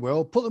really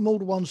well, put them all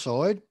to one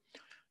side.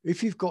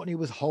 If you've got any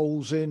with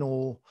holes in,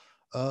 or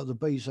the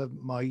bees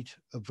haven't made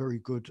a very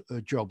good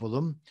job of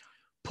them,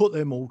 put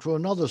them all to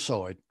another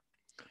side.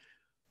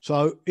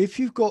 So if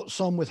you've got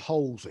some with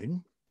holes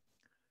in,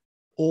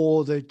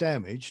 or they're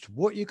damaged,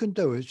 what you can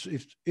do is,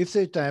 if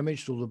they're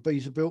damaged or the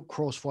bees are built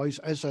crossways,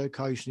 as they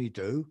occasionally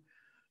do,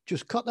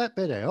 just cut that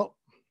bit out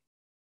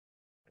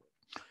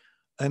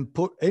and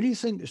put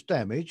anything that's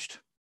damaged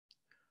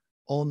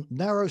on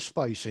narrow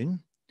spacing,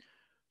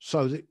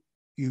 so that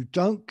you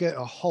don't get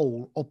a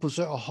hole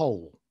opposite a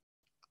hole.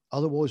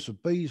 Otherwise, the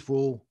bees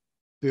will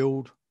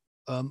build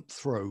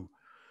through.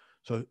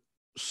 So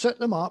set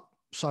them up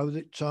so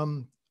that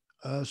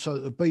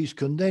the bees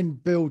can then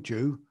build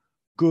you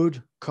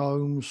good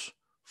combs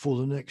for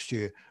the next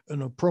year.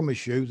 And I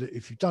promise you that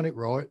if you've done it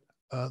right,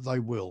 they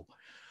will.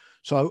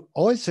 So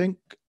I think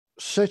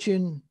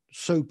setting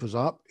supers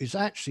up is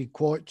actually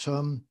quite,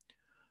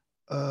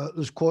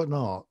 there's quite an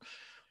art.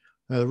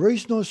 Now, the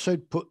reason I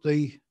said put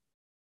the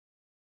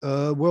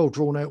well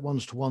drawn out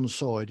ones to one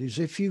side is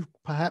if you've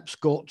perhaps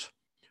got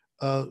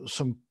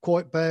some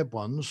quite bad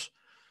ones,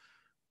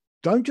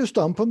 don't just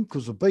dump them,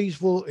 because the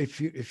bees will, if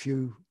you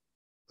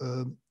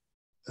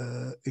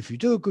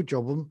do a good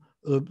job of them,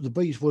 the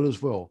bees will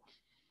as well.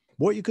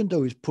 What you can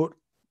do is put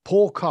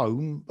pour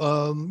combs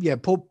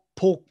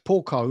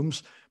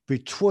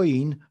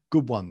between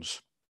good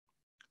ones,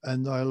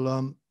 and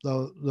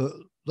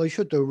they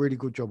should do a really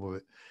good job of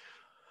it.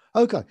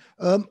 Okay,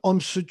 I'm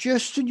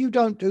suggesting you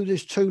don't do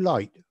this too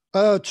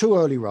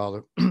early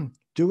rather.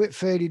 Do it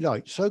fairly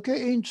late. So get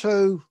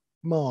into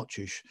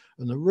Marchish,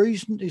 and the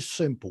reason is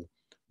simple,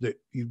 that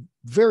you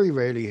very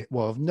rarely,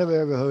 well, I've never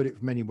ever heard it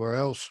from anywhere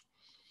else.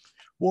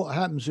 What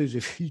happens is,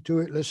 if you do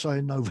it, let's say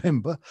in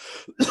November,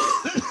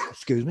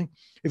 excuse me,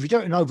 if you do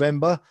it in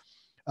November,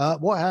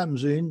 what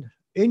happens in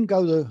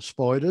go the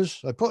spiders.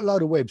 They put a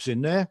load of webs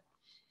in there.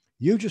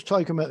 You just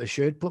take them out the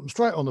shed, put them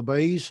straight on the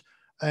bees,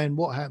 and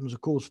what happens,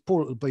 of course, poor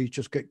little bees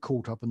just get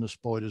caught up in the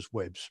spiders'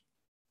 webs.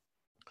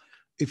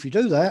 If you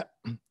do that,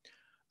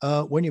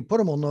 when you put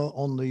them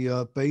on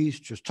the bees,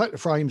 just take the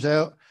frames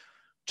out,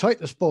 take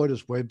the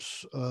spiders'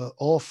 webs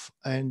off,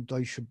 and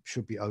they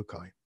should be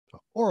okay.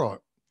 So, all right.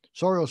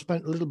 Sorry, I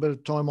spent a little bit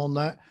of time on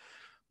that,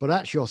 but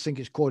actually I think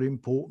it's quite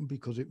important,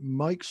 because it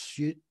makes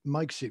it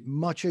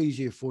much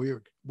easier for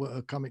you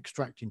come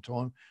extracting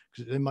time,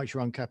 because it then makes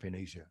your uncapping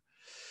easier.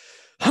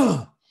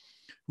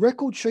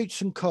 Record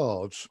sheets and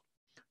cards.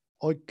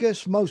 I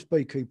guess most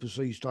beekeepers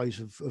these days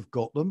have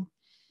got them,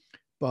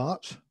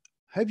 but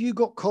have you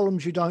got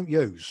columns you don't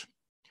use?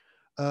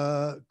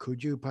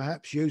 Could you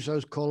perhaps use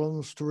those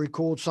columns to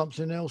record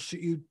something else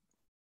that you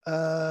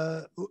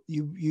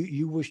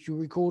wished you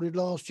recorded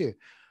last year?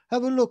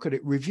 Have a look at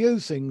it. Review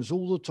things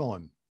all the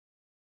time.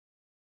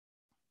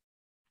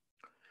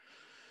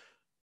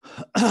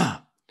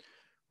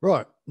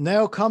 Right,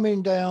 now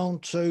coming down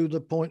to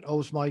the point I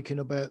was making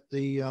about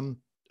the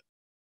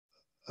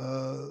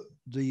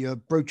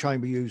brood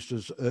chamber used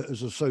as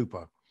a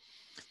super.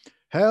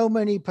 How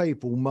many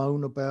people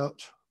moan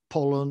about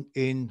pollen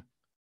in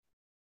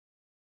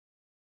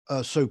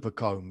super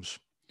combs?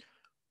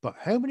 But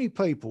how many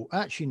people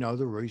actually know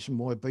the reason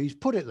why bees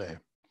put it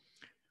there?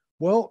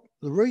 Well,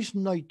 the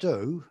reason they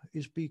do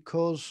is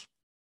because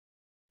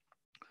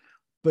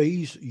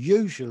bees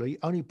usually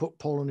only put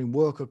pollen in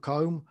worker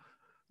comb.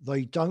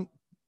 They don't,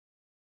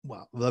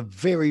 well, they're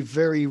very,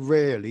 very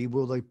rarely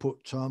will they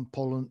put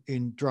pollen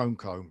in drone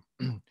comb.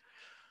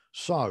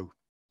 So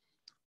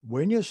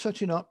when you're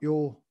setting up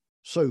your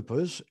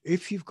supers,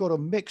 if you've got a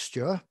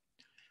mixture,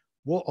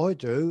 what I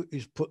do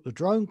is put the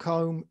drone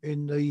comb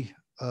in the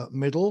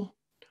middle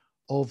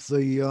of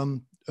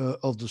the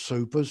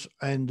supers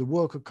and the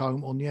worker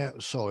comb on the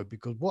outside,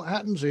 because what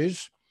happens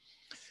is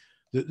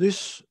that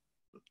this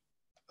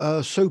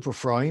super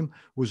frame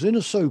was in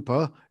a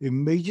super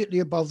immediately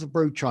above the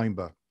brood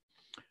chamber,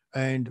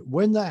 and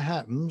when that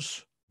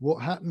happens,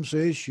 what happens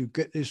is you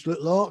get this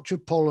little arch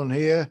of pollen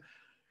here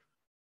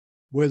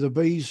where the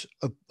bees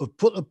have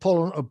put the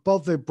pollen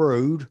above their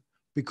brood,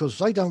 because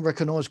they don't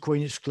recognize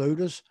queen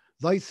excluders.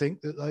 They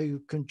think that they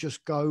can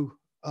just go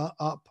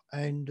up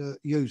and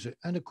use it,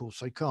 and of course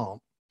they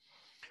can't.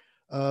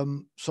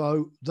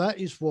 So that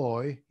is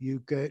why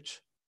you get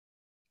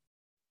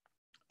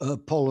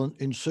pollen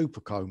in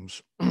super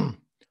combs.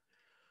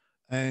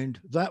 And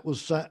that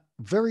was that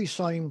very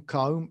same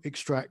comb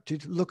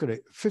extracted. Look at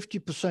it,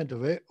 50%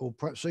 of it, or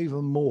perhaps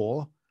even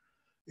more,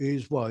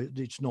 is, well,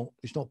 it's not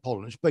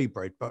pollen, it's bee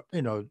bread, but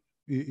you know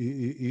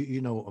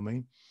what I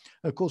mean.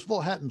 And of course,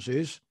 what happens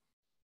is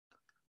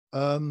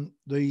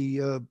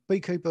the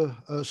beekeeper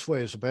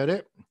swears about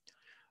it.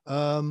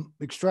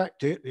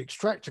 Extract it. The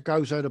extractor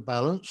goes out of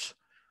balance.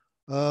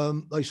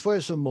 They swear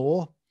some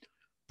more,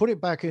 put it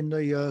back in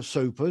the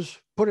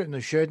supers, put it in the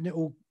shed, and it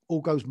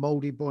all goes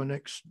mouldy by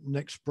next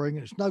spring.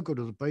 It's no good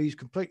to the bees,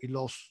 completely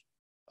lost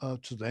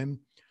to them.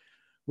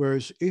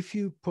 Whereas if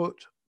you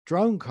put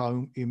drone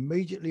comb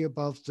immediately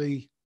above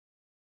the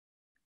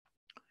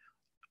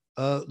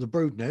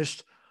brood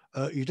nest,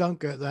 you don't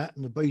get that,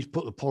 and the bees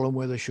put the pollen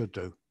where they should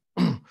do.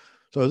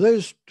 So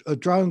there's a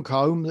drone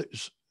comb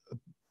that's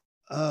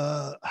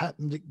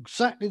happened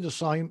exactly the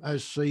same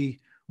as the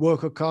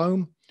worker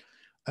comb,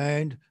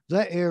 and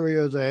that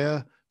area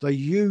there they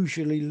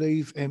usually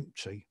leave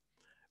empty.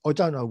 I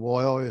don't know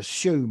why. I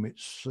assume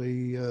it's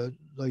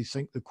they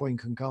think the queen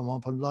can come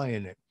up and lay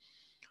in it.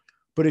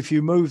 But if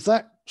you move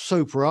that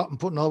super up and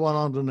put another one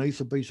underneath,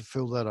 the bees will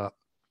fill that up.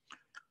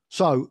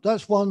 So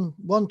that's one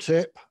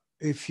tip.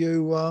 If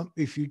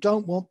you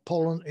don't want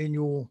pollen in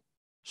your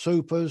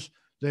supers,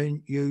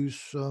 then use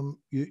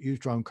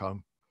drone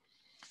comb.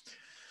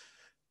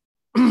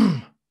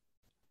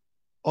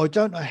 I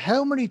don't know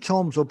how many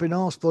times I've been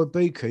asked by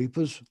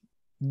beekeepers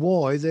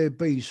why their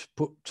bees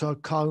put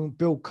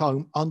build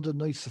comb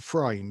underneath the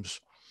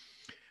frames.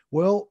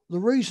 Well, the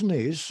reason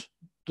is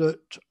that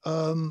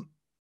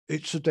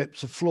it's a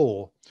depth of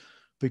floor,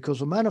 because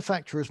the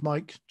manufacturers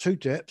make two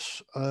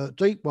depths, a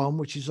deep one,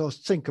 which is I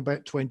think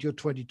about 20 or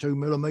 22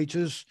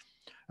 millimeters,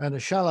 and a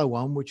shallow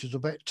one, which is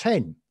about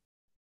 10.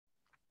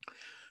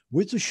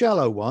 With the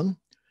shallow one,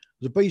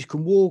 the bees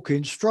can walk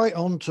in straight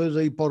onto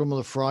the bottom of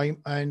the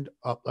frame and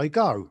up they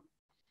go.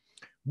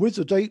 With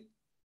the deep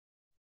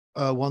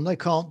one, they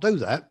can't do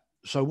that.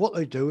 So what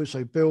they do is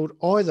they build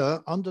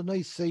either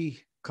underneath the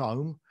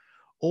comb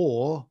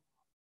or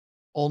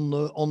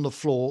on the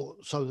floor,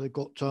 so they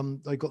got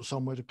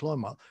somewhere to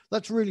climb up.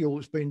 That's really all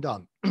that's been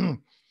done.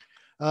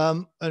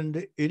 And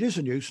it is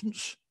a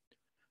nuisance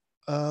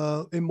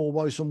in more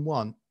ways than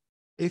one.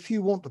 If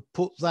you want to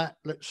put that,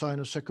 let's say, in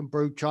a second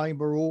brood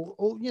chamber, or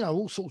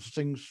all sorts of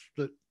things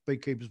that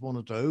beekeepers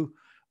want to do,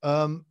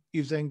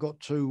 you've then got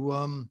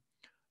to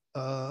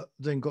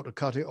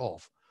cut it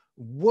off.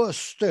 Worse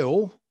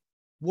still,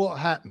 what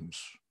happens?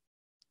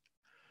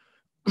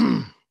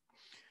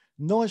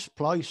 Nice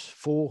place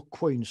for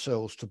queen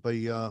cells to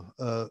be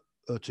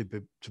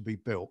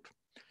built,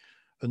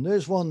 and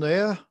there's one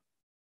there.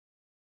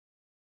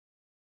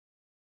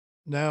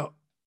 Now,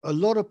 a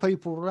lot of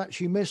people will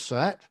actually miss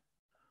that,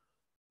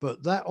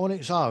 but that on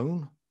its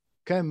own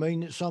can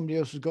mean that somebody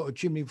else has got a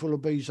chimney full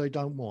of bees they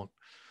don't want.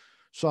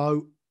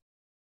 So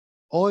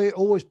I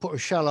always put a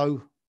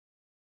shallow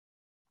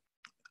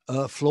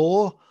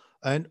floor,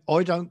 and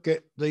I don't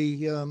get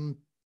the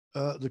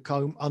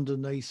comb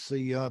underneath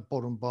the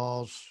bottom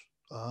bars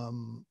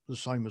the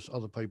same as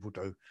other people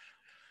do.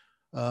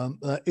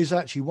 That is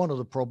actually one of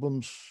the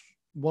problems.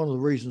 One of the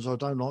reasons I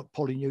don't like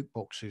poly nuke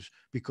boxes,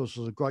 because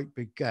of the great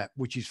big gap,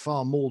 which is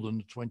far more than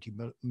the 20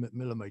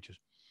 millimeters.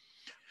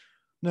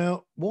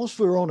 Now, whilst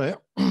we're on it,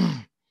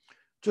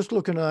 just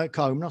looking at a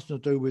comb, nothing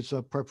to do with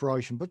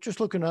preparation, but just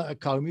looking at a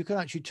comb, you can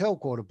actually tell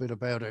quite a bit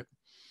about it.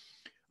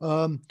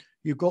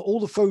 You've got all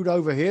the food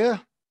over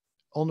here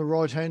on the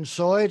right-hand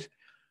side.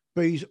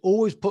 Bees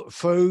always put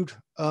food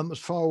as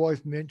far away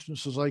from the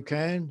entrance as they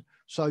can,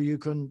 so you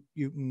can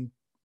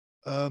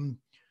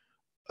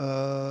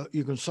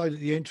say that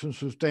the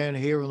entrance was down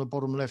here on the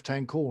bottom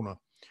left-hand corner,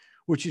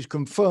 which is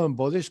confirmed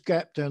by this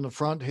gap down the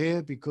front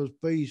here, because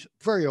bees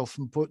very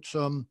often put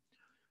a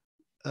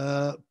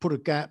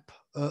gap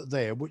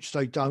there, which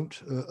they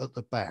don't at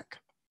the back.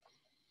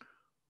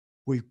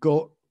 We've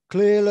got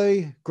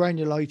clearly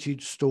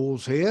granulated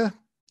stores here,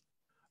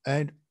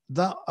 and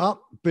that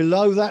up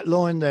below that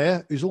line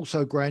there is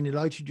also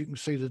granulated. You can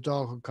see the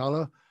darker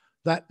color.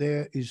 That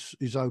there is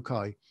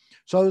okay.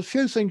 So there's a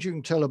few things you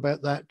can tell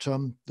about that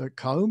that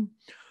comb.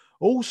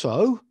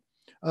 Also,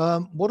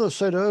 what I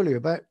said earlier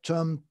about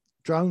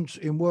drones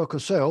in worker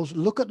cells,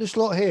 look at this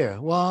lot here.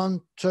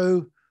 1,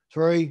 2,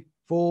 3,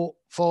 4,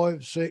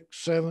 5,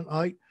 6, 7,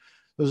 8.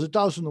 There's a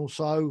dozen or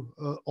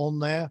so on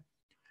there.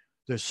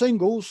 They're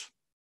singles,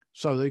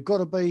 so they've got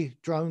to be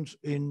drones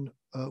in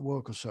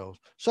worker cells.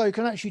 So you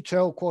can actually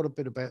tell quite a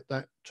bit about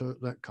that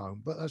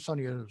comb, but that's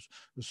only a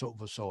sort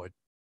of aside.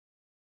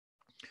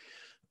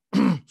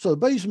 So the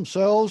bees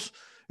themselves,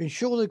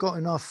 ensure they've got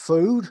enough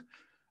food.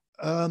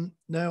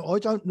 Now, I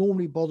don't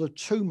normally bother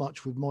too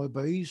much with my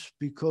bees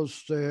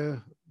because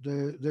they're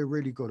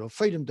really good. I'll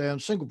feed them down,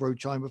 single brood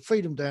chamber,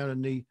 feed them down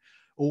in the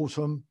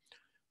autumn.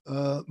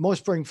 My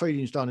spring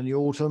feeding is done in the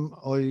autumn.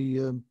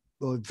 I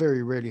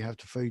very rarely have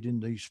to feed in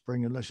the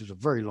spring unless it's a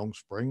very long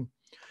spring.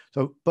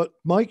 So, but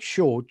make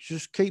sure,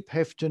 just keep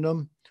hefting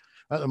them.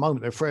 At the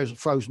moment, they're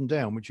frozen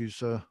down, which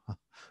is, I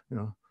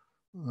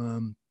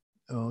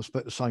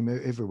expect the same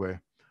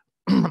everywhere.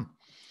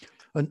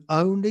 And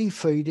only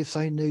feed if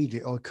they need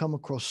it. I come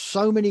across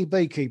so many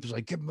beekeepers,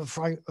 they give them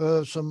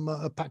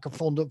a pack of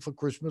fondant for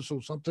Christmas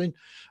or something,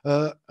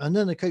 and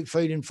then they keep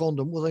feeding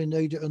fondant, will they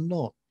need it or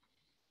not?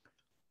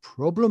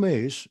 Problem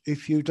is,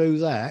 if you do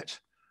that,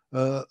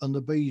 and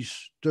the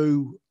bees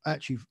do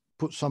actually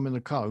put some in the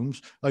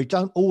combs, they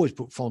don't always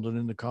put fondant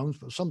in the combs,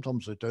 but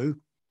sometimes they do.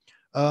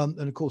 And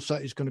of course,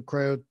 that is going to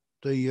crowd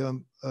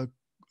the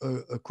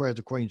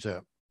queens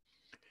out.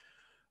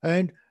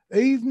 And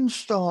even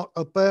start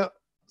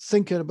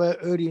thinking about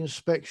early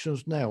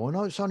inspections now. I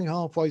know it's only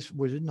halfway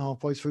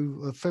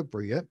through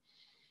February yet.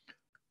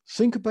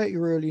 Think about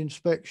your early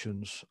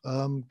inspections.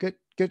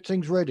 Get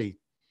things ready.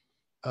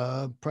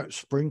 Perhaps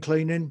spring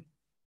cleaning.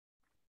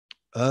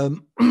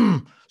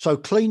 So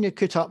clean your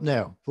kit up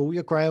now, all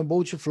your ground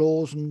boards, your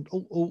floors, and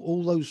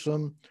all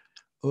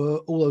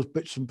those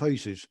bits and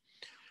pieces.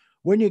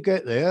 When you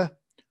get there,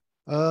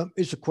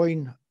 is the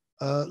queen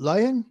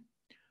laying?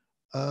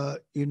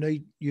 You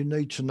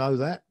need to know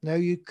that. Now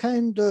you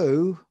can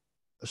do,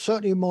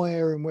 certainly in my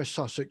area in West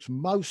Sussex,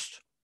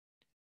 most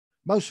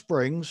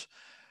springs,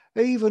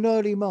 even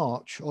early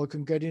March, I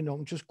can get in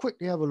on, just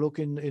quickly have a look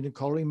in the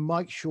colony,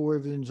 make sure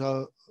everything's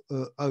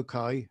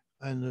okay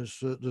and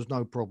there's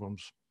no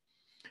problems.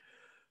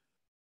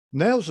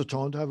 Now's the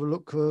time to have a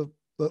look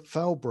at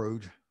foul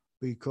brood,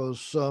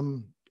 because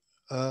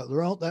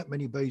there aren't that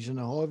many bees in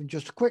the hive, and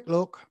just a quick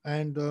look,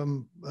 and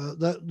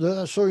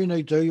that's all you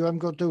need to do. You haven't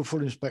got to do a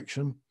full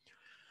inspection.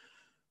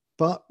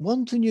 But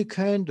one thing you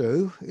can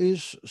do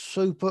is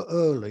super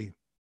early.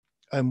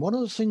 And one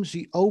of the things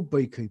the old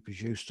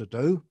beekeepers used to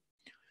do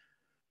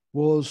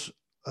was,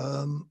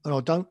 and I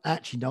don't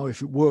actually know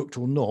if it worked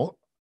or not,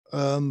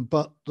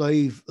 but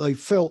they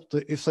felt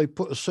that if they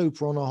put a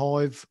super on a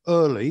hive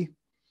early,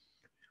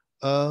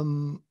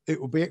 it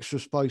will be extra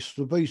space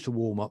for the bees to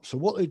warm up. So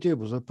what they did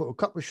was they put a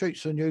couple of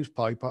sheets of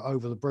newspaper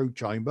over the brood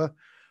chamber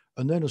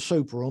and then a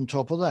super on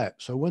top of that.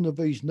 So when the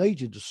bees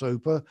needed the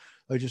super,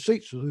 they just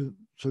eat through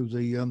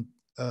the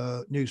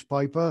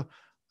newspaper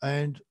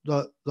and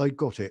they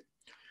got it.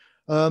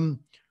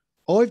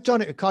 I've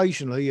done it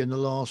occasionally in the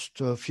last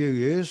few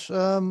years.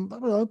 I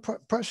don't know,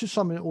 perhaps it's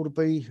something that ought to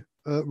be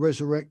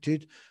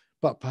resurrected,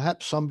 but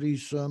perhaps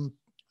somebody's had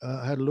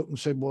a look and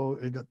said, well,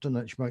 it doesn't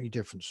actually make any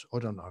difference. I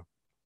don't know.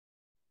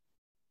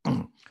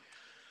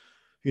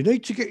 You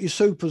need to get your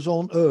supers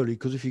on early,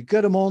 because if you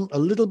get them on a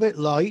little bit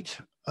late,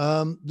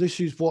 this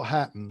is what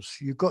happens.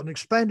 You've got an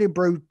expanding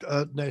brood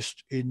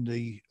nest in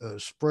the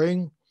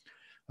spring.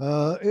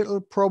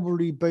 It'll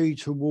probably be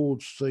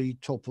towards the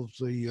top of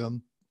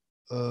the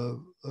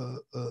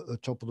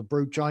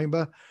brood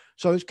chamber.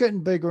 So it's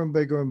getting bigger and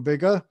bigger and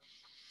bigger.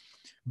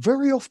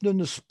 Very often in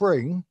the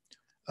spring,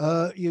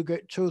 you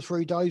get 2 or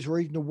 3 days or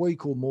even a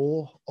week or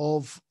more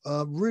of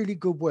really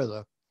good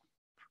weather.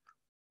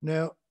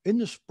 Now, in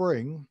the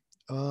spring,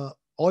 I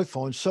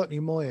find, certainly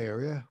in my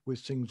area, with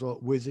things like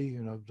withy,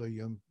 you know,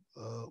 the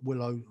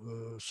willow,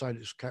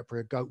 Salix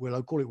caprea, goat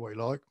willow, call it what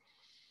you like,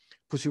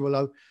 pussy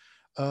willow,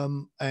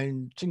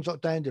 and things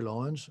like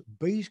dandelions,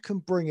 bees can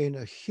bring in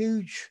a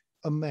huge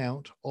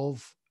amount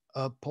of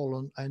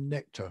pollen and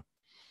nectar.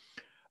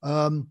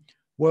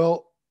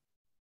 What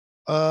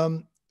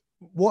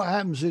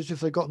happens is, if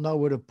they've got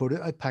nowhere to put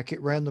it, they pack it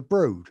around the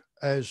brood,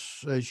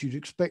 as you'd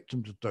expect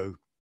them to do.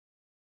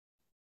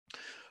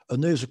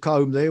 And there's a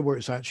comb there where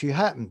it's actually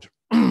happened,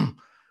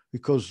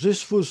 because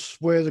this was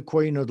where the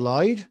queen had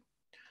laid.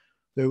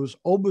 There was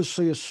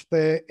obviously a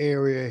spare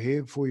area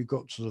here before you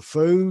got to the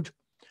food.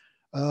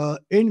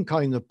 In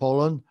came the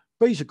pollen.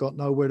 Bees have got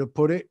nowhere to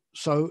put it,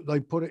 so they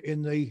put it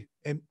in the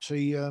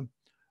empty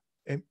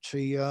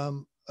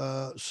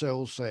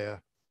cells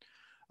there.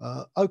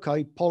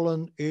 Okay,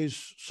 pollen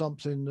is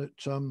something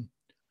that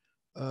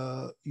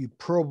you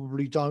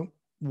probably don't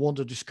want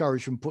to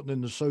discourage from putting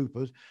in the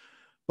supers,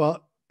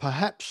 but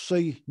perhaps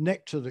the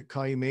nectar that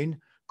came in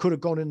could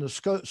have gone in the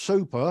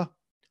super,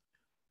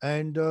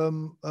 and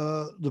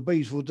the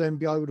bees would then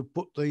be able to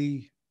put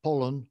the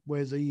pollen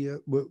where the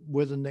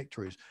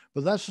nectar is.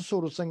 But that's the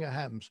sort of thing that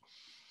happens,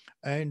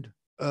 and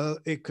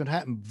it can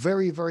happen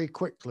very, very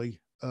quickly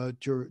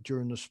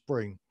during the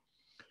spring.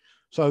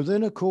 So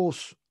then, of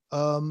course,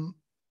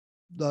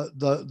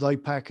 they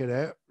pack it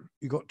out.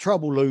 You've got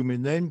trouble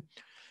looming then,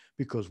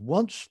 because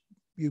once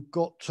you've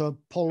got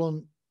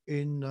pollen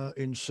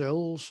in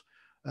cells,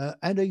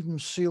 and even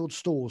sealed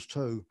stores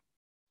too,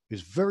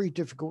 it's very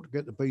difficult to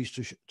get the bees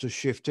to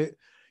shift it.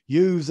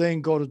 You've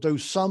then got to do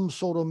some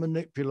sort of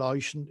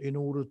manipulation in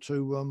order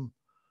to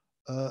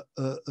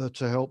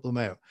help them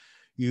out.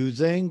 You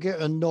then get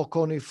a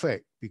knock-on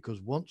effect,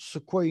 because once the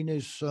queen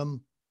is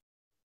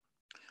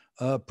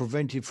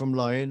prevented from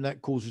laying,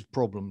 that causes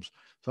problems.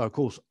 So of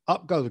course,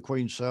 up go the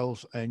queen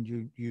cells,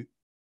 and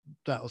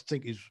that I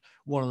think is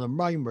one of the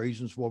main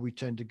reasons why we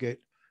tend to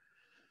get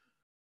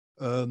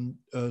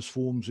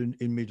swarms in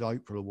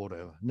mid-April or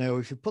whatever. Now,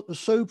 if you put the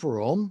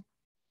super on,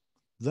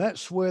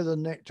 that's where the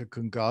nectar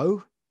can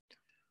go.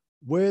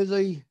 Where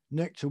the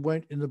nectar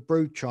went in the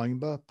brood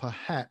chamber,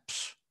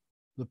 perhaps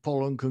the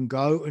pollen can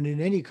go. And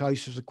in any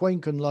case, if the queen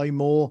can lay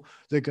more,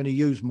 they're going to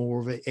use more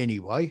of it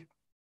anyway,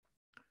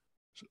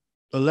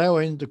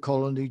 allowing the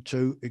colony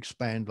to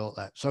expand like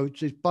that. So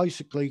it's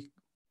basically,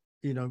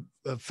 you know,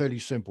 fairly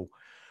simple.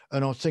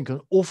 And I think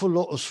an awful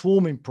lot of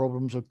swarming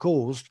problems are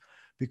caused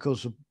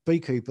because the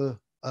beekeeper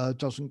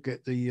doesn't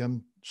get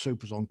the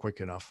supers on quick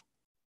enough.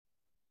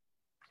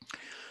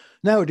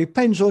 Now, it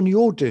depends on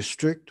your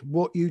district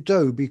what you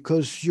do,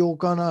 because you're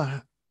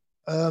gonna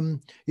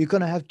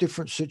have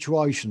different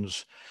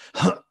situations.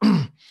 I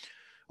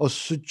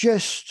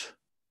suggest,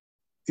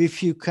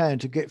 if you can,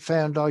 to get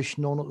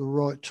foundation on at the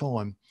right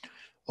time.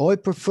 I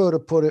prefer to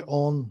put it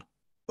on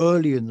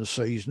early in the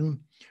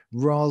season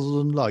rather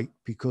than late,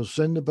 because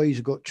then the bees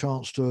have got a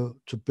chance to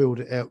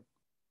build it out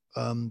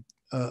and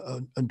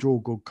draw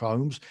good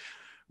combs.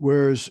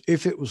 Whereas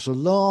if it was the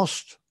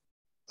last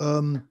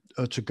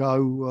to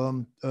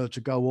go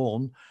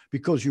on,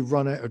 because you've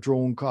run out of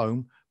drawn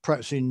comb,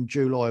 perhaps in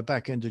July,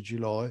 back end of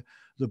July,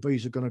 the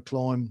bees are going to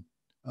climb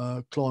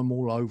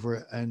all over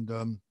it, and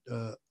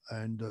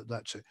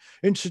that's it.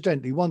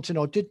 Incidentally, one thing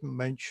I didn't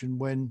mention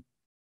when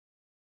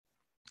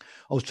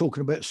I was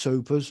talking about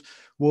supers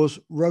was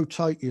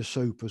rotate your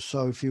supers.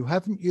 So if you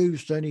haven't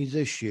used any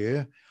this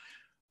year,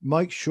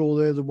 make sure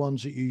they're the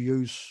ones that you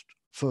use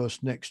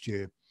first next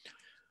year.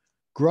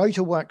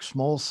 Greater wax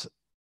moth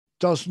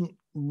doesn't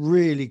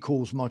really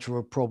cause much of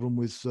a problem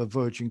with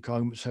virgin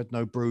comb. It's had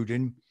no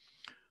brooding,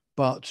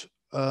 but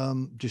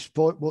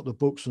despite what the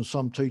books and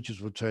some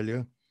teachers will tell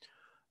you,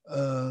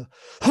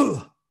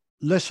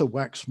 lesser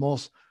wax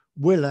moth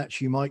will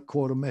actually make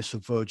quite a mess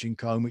of virgin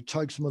comb. It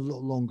takes them a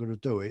lot longer to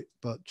do it,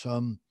 but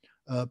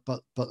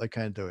they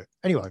can do it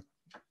anyway.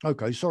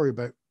 Okay, sorry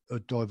about a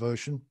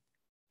diversion.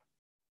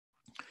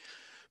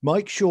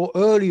 Make sure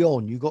early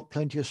on you've got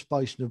plenty of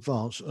space in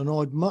advance, and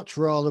I'd much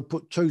rather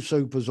put 2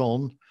 supers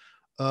on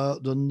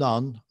than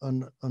none,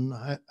 and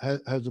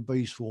have the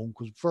bees swarm,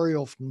 because very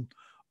often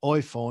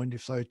I find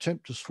if they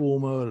attempt to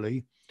swarm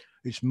early,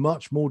 it's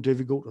much more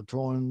difficult to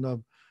try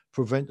and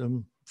prevent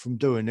them from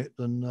doing it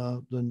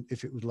than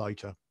if it was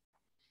later.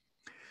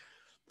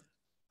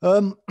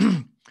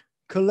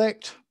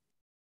 Collect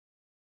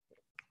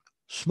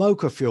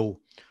smoker fuel.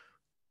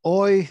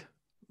 I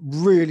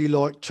really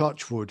like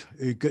touchwood.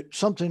 You get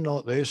something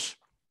like this,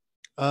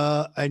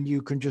 and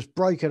you can just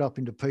break it up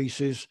into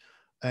pieces,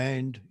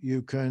 and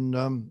you can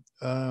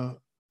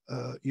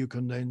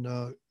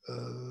then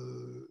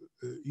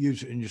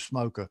use it in your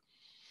smoker.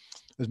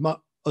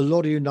 A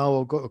lot of you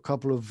know I've got a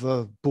couple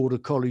of border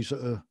collies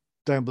that are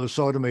down by the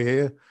side of me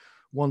here.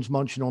 One's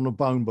munching on a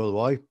bone, by the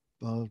way.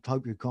 I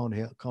hope you can't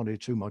hear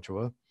too much of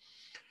her.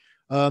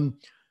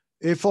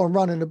 If I'm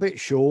running a bit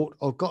short,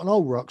 I've got an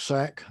old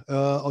rucksack.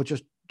 I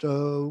just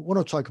when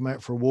I take them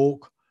out for a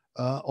walk,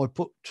 I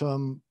put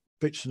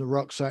bits in the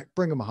rucksack,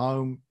 bring them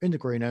home in the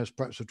greenhouse,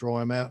 perhaps to dry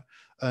them out.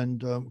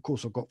 And of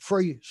course, I've got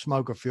free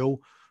smoker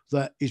fuel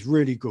that is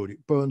really good.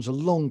 It burns a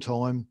long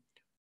time,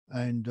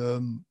 and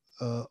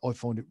I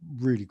find it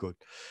really good.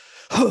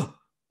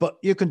 But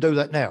you can do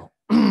that now.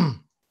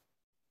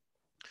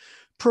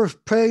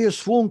 Prepare your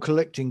swarm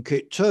collecting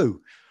kit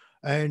too.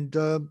 And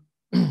a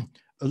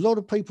lot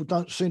of people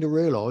don't seem to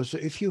realise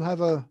that if you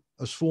have a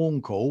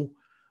swarm call,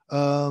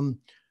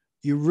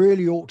 you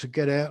really ought to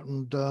get out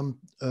and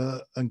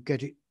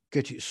get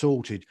it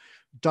sorted.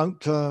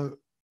 Don't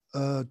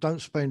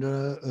spend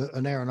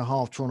an hour and a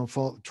half trying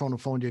to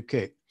find your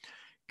kit.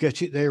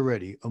 Get it there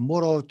ready. And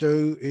what I'll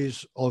do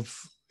is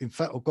in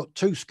fact I've got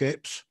 2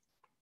 skips.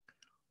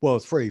 Well,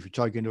 3 if you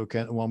take into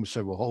account the one with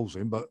several holes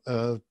in, but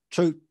I've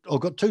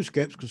got 2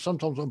 skips because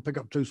sometimes I can pick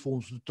up 2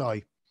 swarms a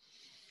day.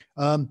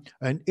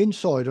 And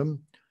inside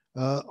them,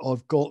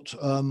 I've got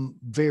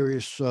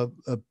various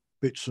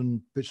bits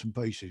and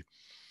pieces.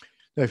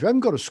 Now, if you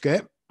haven't got a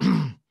skep,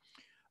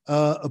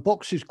 a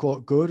box is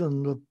quite good,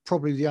 and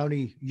probably the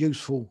only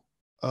useful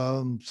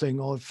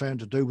thing I've found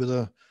to do with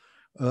a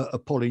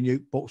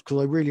polynuke box, because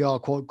they really are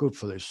quite good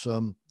for this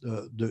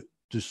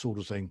this sort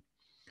of thing.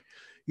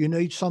 You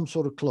need some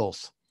sort of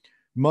cloth.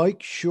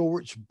 Make sure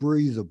it's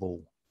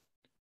breathable.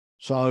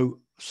 So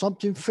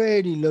something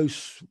fairly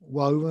loose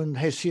woven,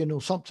 hessian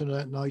or something of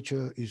that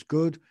nature is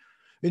good.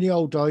 In the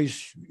old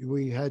days,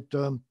 we had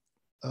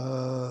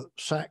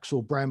sacks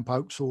or bran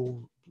pokes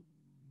or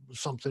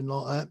something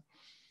like that.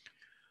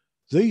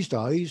 These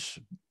days,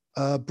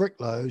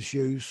 bricklayers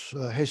use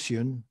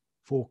hessian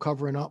for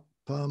covering up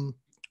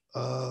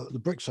the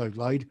bricks they've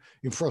laid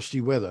in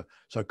frosty weather.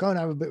 So go and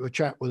have a bit of a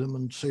chat with them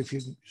and see if you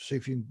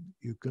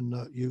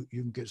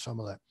can get some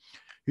of that.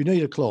 You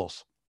need a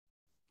cloth.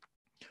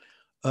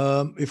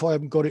 If I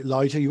haven't got it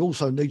later, you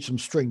also need some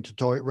string to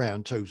tie it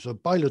round too. So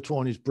baler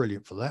twine is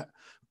brilliant for that.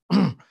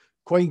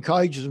 Queen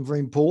cage isn't very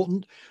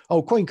important.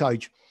 Oh, queen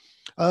cage.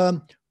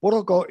 What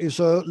I've got is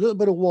a little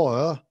bit of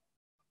wire,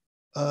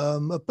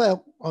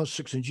 about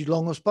 6 inches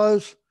long, I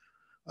suppose.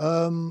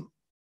 And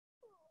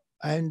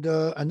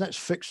that's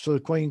fixed to the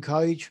queen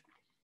cage.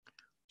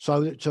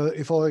 So that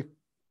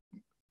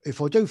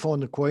if I do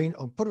find the queen,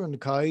 I'll put her in the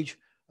cage,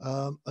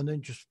 and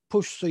then just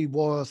push the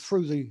wire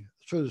through the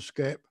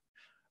skep,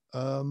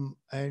 and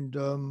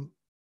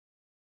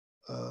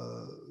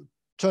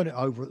turn it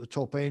over at the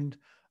top end.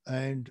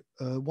 And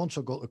once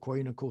I've got the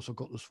queen, of course, I've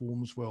got the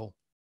swarm as well.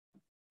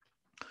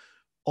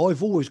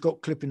 I've always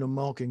got clipping and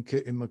marking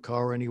kit in my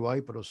car anyway,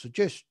 but I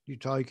suggest you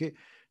take it.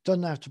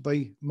 Doesn't have to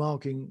be a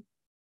marking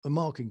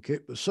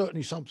kit, but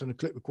certainly something to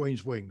clip the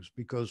queen's wings,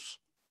 because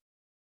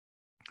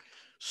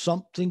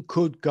something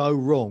could go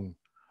wrong.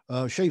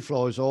 She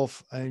flies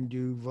off, and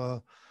you've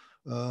all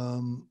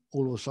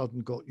of a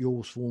sudden got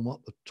your swarm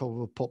up the top of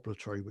a poplar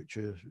tree, which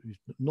is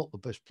not the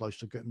best place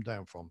to get them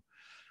down from,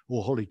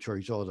 or holly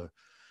trees either.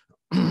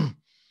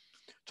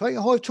 Take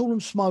a high tool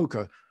and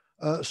smoker.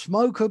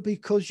 Smoker,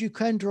 because you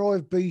can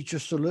drive bees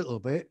just a little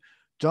bit.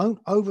 Don't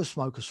over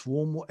smoke a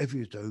swarm, whatever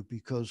you do,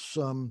 because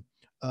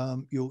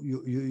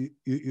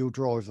you'll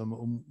drive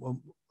them,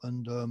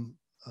 and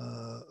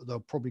they'll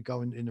probably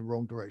go in the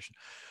wrong direction.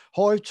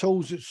 High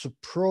tools, it's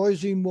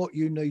surprising what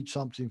you need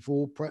something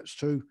for, perhaps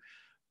to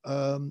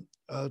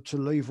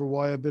lever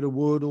away a bit of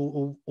wood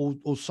or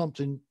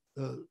something,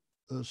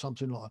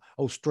 something like that.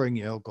 Oh, string,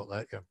 yeah, I've got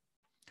that, yeah.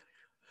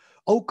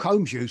 Old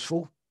comb's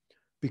useful,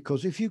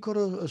 because if you've got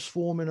a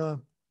swarm in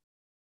a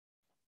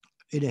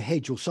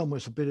hedge or somewhere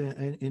it's a bit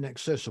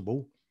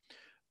inaccessible,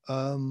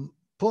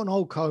 put an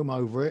old comb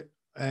over it,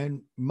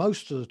 and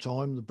most of the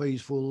time the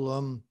bees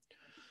will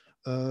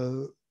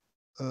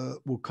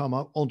come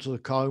up onto the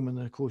comb, and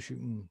then of course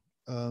you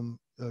can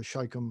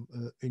shake them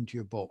into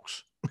your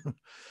box.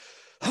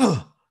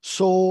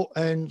 Saw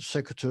and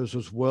secateurs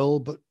as well,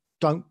 but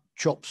don't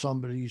chop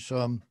somebody's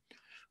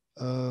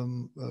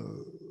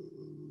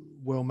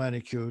well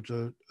manicured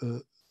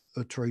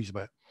trees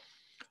about.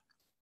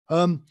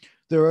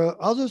 There are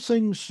other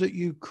things that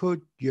you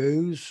could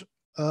use.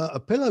 A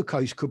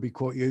pillowcase could be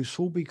quite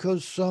useful,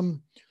 because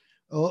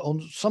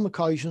on some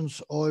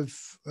occasions,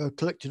 I've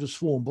collected a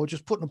swarm by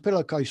just putting a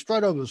pillowcase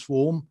straight over the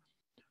swarm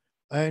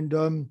and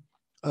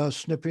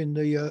snipping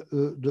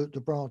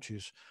the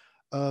branches.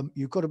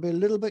 You've got to be a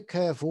little bit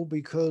careful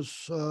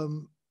because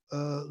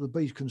the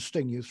bees can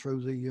sting you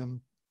through the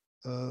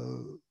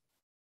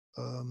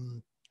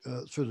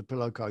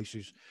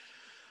pillowcases.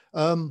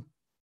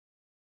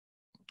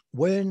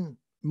 When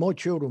my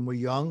children were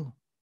young,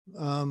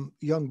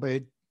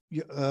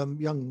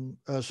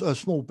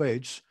 small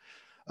beds.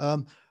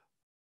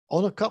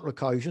 On a couple of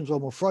occasions,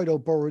 I'm afraid I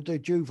borrowed their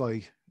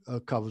duvet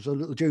covers, their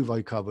little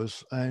duvet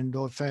covers, and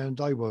I found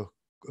they were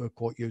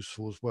quite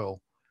useful as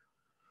well.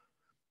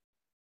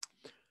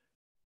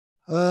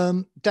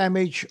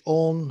 Damage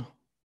on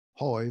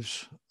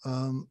hives.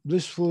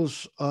 This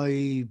was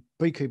a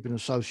beekeeping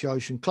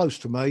association close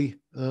to me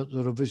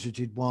that I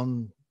visited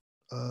one.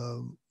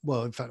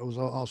 Well, in fact, I was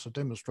asked to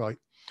demonstrate,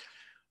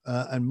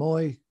 and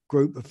my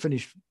group had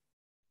finished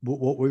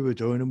what we were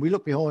doing, and we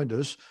looked behind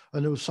us,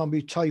 and there was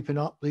somebody taping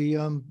up the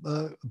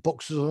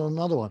boxes on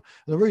another one.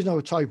 And the reason they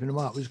were taping them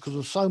up is because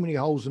there's so many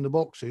holes in the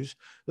boxes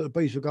that the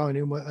bees were going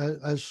in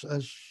as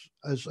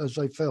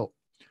they felt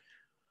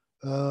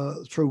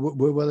through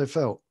where they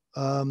felt.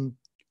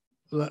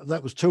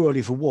 That was too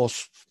early for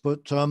wasps,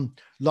 but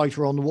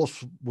later on the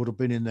wasps would have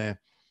been in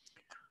there.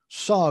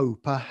 So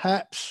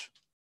perhaps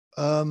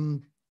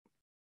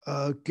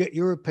get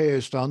your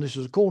repairs done. This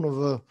is a corner of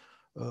a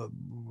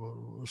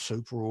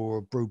super or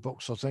a brew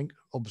box, I think,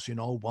 obviously an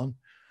old one,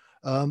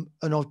 and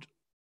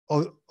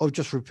I've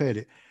just repaired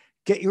it.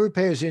 Get your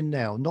repairs in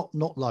now,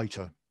 not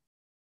later.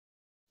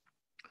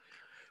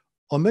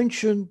 I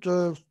mentioned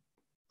well,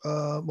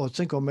 I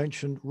think I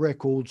mentioned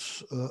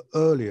records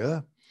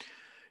earlier.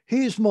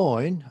 Here's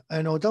mine,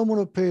 and I don't want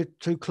to appear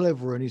too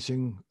clever or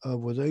anything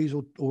with these,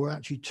 or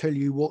actually tell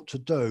you what to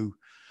do,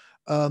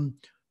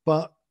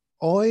 but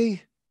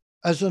I,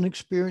 as an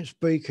experienced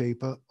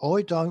beekeeper,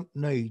 I don't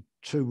need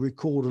to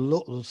record a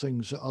lot of the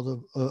things that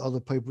other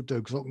people do,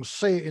 because I can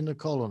see it in the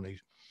colonies.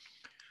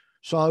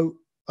 So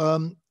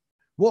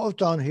what I've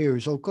done here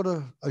is I've got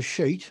a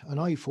sheet, an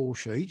A4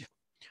 sheet,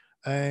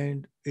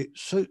 and it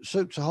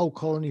suits a whole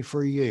colony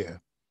for a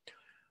year.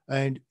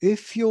 And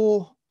if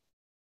you're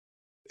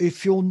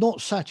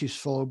not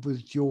satisfied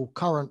with your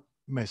current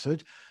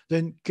method,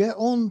 then get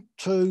on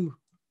to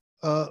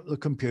the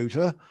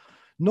computer,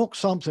 knock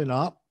something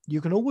up.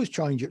 You can always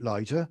change it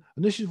later.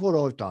 And this is what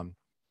I've done.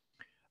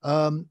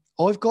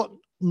 I've got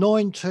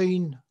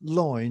 19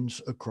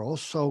 lines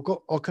across,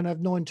 so I can have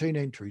 19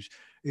 entries.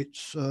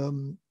 It's a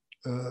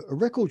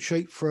record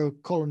sheet for a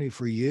colony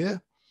for a year.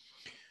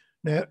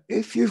 Now,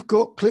 if you've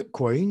got clip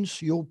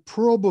queens, you're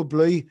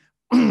probably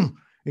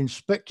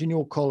inspecting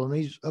your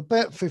colonies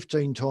about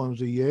 15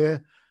 times a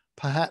year,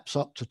 perhaps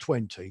up to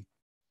 20.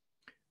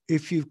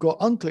 If you've got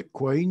unclipped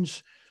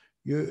queens,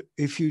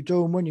 if you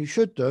do them when you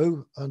should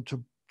do, and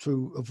to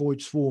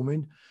avoid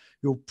swarming,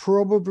 you're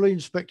probably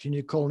inspecting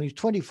your colonies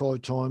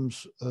 25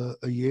 times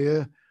a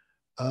year,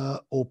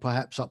 or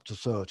perhaps up to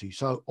 30.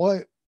 So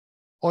I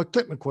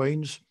clip my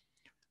queens,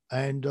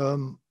 and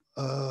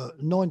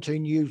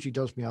 19 usually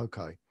does me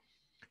okay.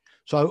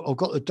 So I've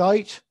got the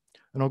date,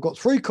 and I've got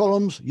 3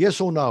 columns, yes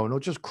or no, and I'll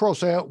just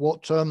cross out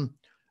what I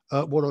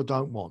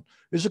don't want.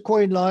 Is the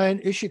queen laying?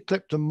 Is she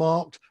clipped and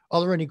marked? Are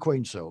there any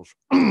queen cells?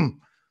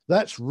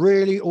 That's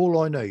really all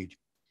I need.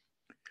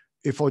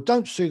 If I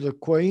don't see the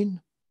queen,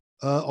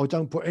 I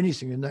don't put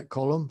anything in that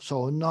column,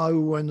 so I know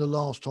when the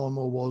last time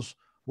I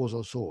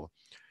saw.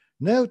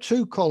 Now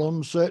 2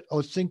 columns that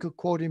I think are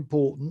quite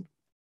important,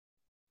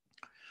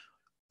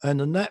 and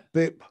the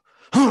NatBIBBA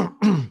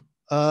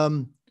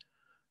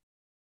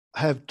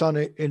have done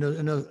it in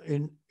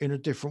a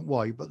different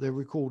way, but they're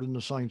recording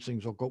the same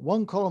things. I've got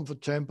 1 column for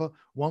temper,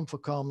 1 for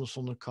calmness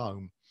on the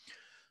comb.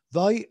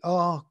 They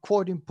are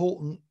quite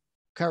important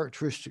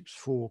characteristics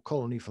for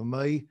colony for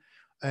me,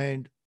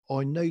 and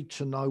I need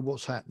to know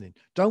what's happening.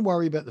 Don't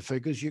worry about the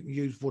figures. You can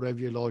use whatever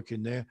you like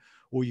in there,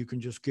 or you can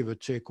just give a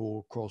tick or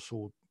a cross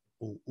or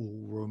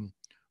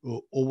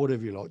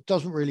whatever you like. It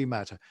doesn't really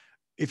matter.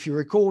 If you're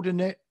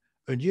recording it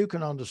and you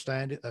can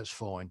understand it, that's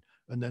fine.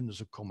 And then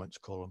there's a comments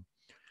column.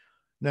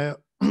 Now,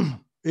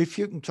 if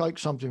you can take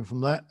something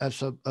from that,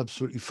 that's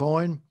absolutely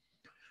fine.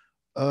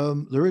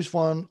 There is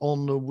one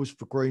on the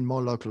Whisper Green, my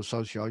local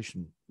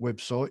association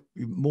website.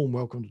 You're more than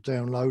welcome to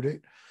download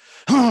it.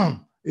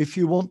 If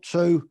you want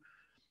to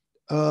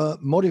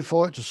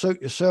modify it to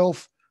suit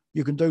yourself,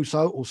 you can do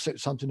so, or set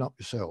something up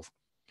yourself.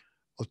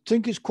 I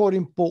think it's quite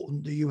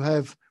important that you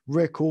have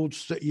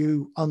records that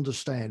you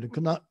understand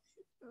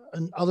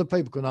and other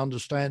people can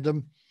understand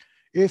them,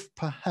 if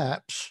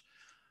perhaps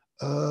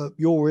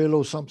you're ill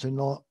or something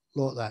like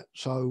that.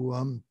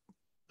 So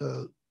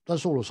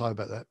that's all I'll say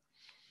about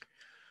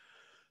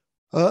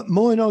that.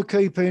 Mine I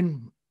keep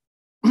in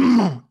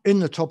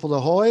the top of the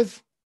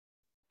hive.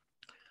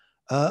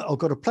 I've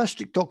got a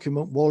plastic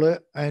document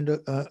wallet and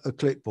a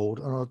clipboard,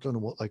 and I don't know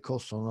what they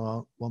cost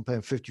on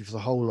 £1.50 for the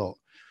whole lot.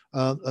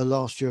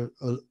 Last year,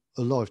 a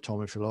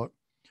lifetime, if you like.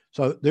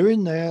 So they're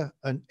in there,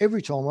 and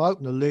every time I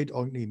open the lid,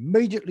 I can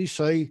immediately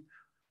see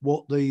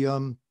what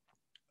the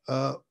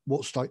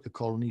what state the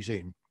colony's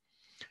in.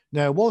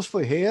 Now, whilst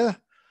we're here,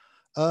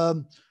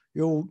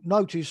 you'll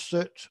notice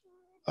that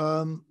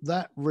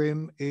that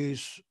rim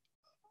is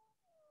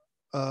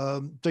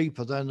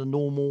deeper than the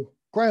normal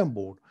ground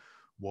board.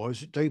 Why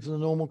is it deeper than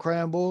the normal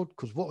ground board?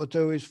 Because what I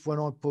do is when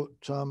I put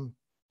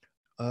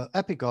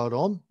ApiGuard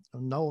on,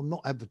 and no, I'm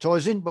not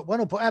advertising, but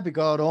when I put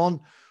ApiGuard on,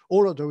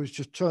 all I do is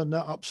just turn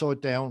that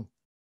upside down,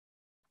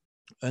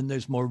 and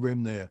there's my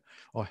rim there.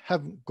 I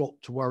haven't got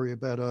to worry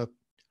about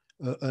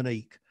an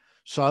eek.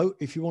 So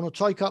if you want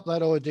to take up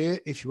that idea,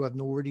 if you haven't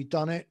already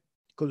done it,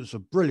 because it's a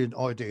brilliant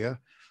idea,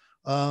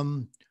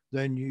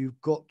 then you've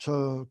got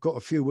a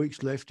few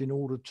weeks left in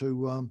order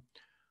to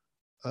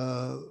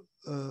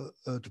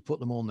put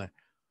them on there.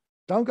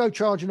 Don't go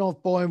charging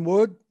off buying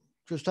wood.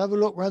 Just have a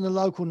look around the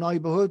local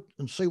neighbourhood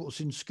and see what's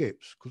in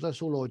skips, because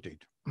that's all I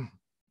did.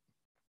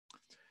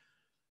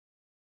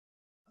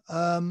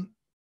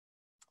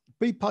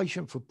 Be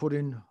patient for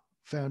putting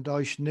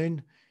foundation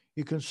in.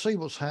 You can see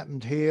what's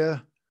happened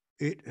here.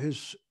 It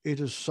has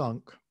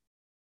sunk.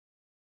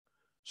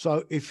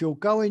 So if you're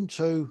going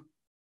to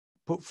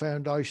put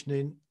foundation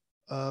in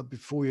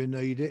before you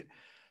need it,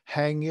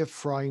 hang your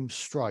frame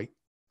straight,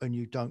 and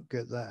you don't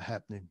get that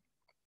happening.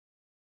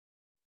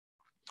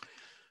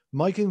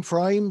 Making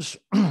frames,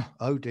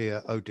 oh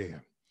dear, oh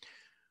dear.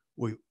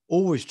 We're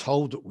always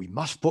told that we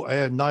must put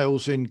our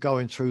nails in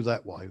going through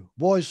that way.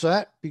 Why is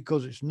that?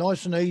 Because it's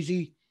nice and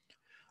easy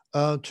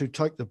to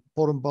take the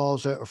bottom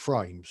bars out of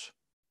frames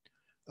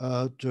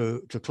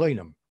to clean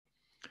them.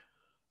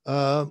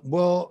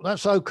 Well,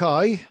 that's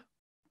okay,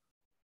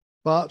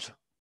 but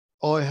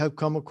I have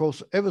come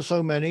across ever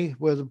so many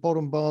where the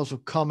bottom bars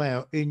have come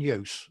out in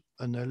use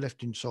and they're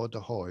left inside the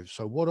hive.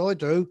 So what I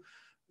do,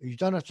 you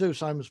don't have to do the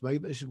same as me,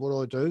 but this is what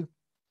I do.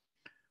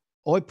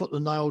 I put the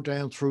nail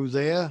down through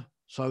there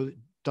so it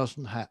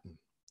doesn't happen.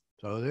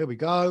 So there we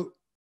go,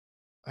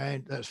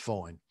 and that's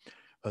fine.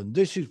 And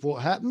this is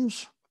what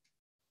happens.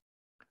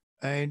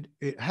 And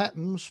it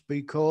happens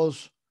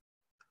because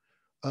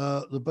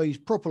the bees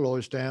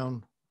properlise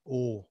down,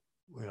 or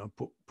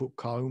put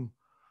comb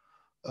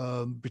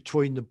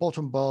between the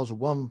bottom bars of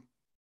one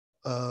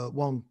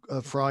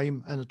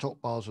frame and the top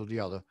bars of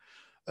the other.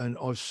 And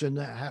I've seen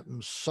that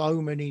happen so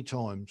many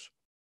times.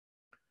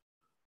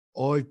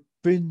 I've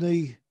been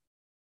the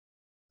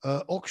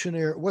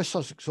auctioneer at West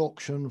Sussex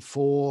Auction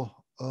for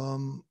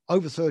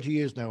over 30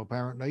 years now,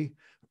 apparently.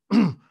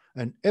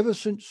 And ever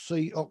since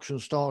the auction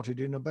started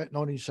in about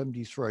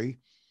 1973,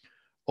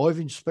 I've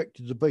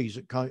inspected the bees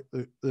that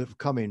have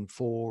come in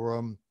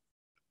for,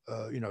 so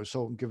I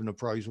can give an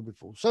appraisal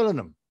before selling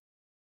them.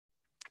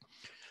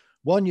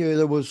 One year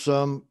there was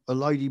a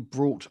lady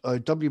brought a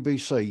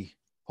WBC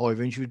hive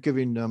in. She was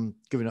giving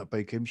up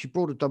beekeeping. She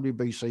brought a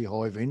WBC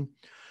hive in,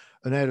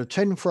 and out of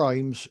 10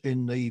 frames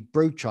in the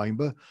brood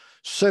chamber,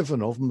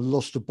 7 of them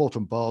lost the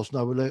bottom bars. They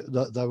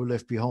were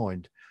left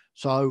behind.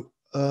 So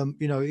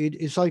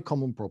it's a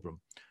common problem.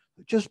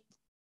 Just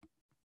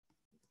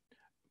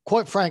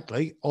quite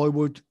frankly, I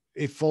would,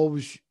 if I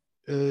was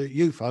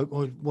you folk,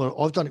 well,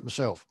 I've done it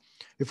myself.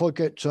 If I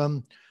get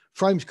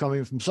frames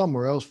coming from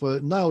somewhere else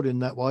but nailed in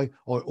that way,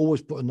 I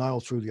always put a nail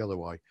through the other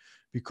way,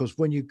 because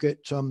when you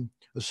get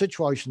a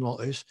situation like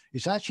this,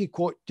 it's actually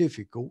quite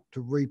difficult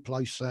to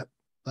replace that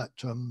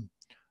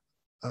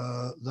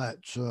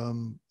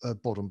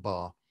bottom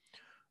bar.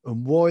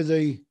 And why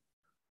the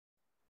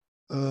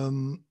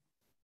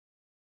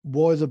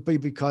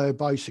BBKO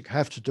Basic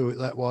have to do it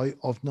that way,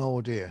 I've no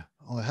idea.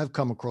 I have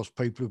come across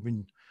people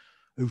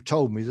who've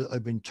told me that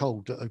they've been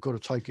told that they've got to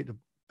take it to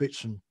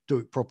bits and do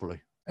it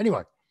properly.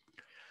 Anyway,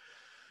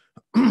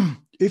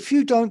 if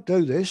you don't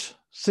do this,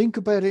 think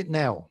about it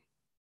now.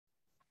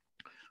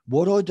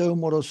 What I do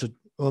and what I said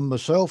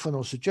myself, and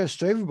I suggest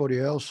to everybody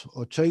else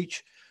I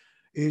teach,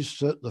 is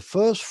that the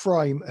first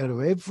frame out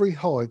of every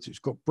hive that's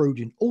got brood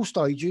in all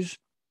stages,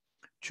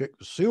 check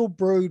the sealed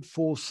brood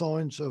for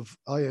signs of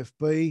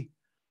AFB,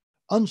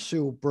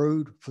 unsealed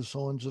brood for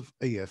signs of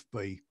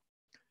EFB.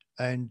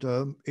 And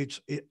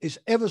it's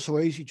ever so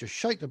easy. Just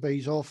shake the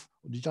bees off.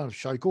 You don't have to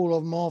shake all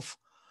of them off.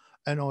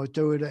 And I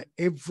do it at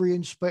every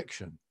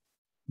inspection,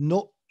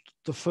 not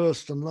the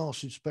first and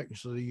last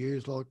inspections of the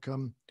years like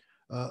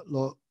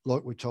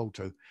we're told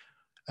to.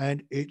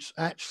 And it's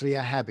actually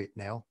a habit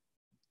now,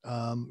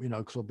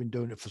 because I've been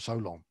doing it for so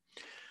long.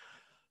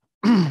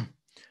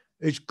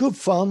 It's good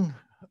fun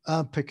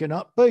picking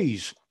up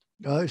bees,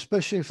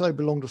 especially if they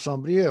belong to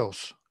somebody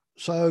else.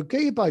 So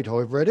get your bait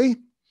hive ready,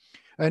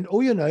 and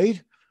all you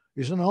need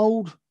is an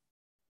old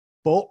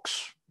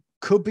box.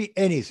 Could be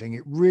anything.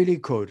 It really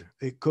could.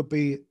 It could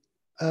be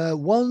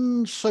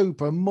one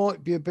super,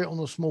 might be a bit on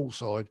the small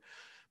side,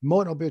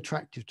 might not be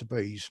attractive to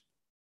bees.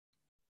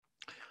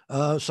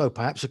 So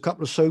perhaps a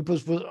couple of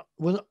supers with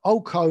an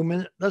old comb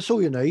in it. That's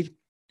all you need.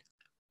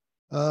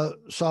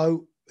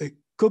 So it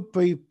could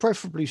be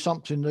preferably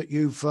something that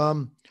you've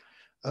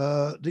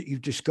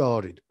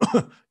discarded.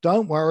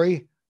 Don't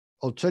worry,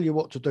 I'll tell you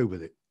what to do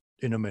with it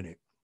in a minute.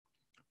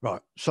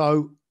 Right.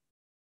 So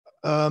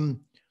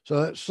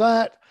that's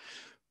that.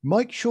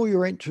 make sure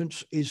your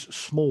entrance is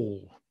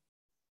small,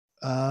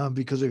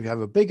 because if you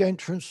have a big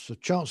entrance, the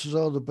chances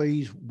are the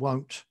bees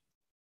won't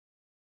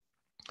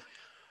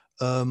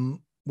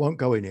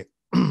go in it.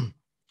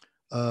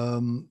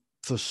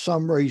 For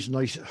some reason,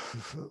 I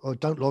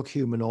don't like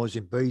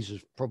humanizing bees,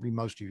 as probably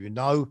most of you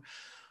know,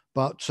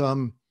 but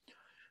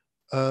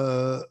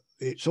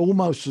it's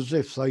almost as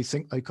if they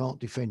think they can't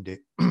defend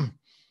it.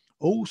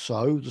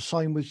 Also, the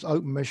same with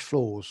open mesh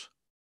floors.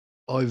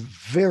 I've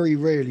very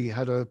rarely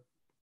had a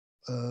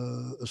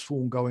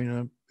swarm go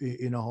in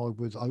a hive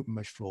with open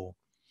mesh floor.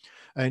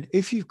 And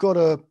if you've got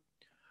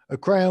a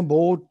crown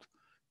board,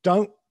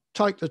 don't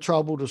take the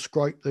trouble to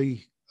scrape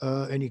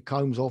any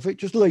combs off it,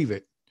 just leave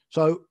it.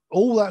 So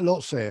all that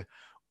lot's there.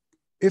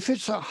 If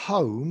it's at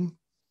home,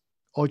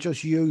 I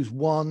just use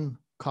one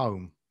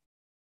comb.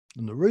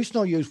 And the reason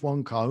I use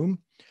one comb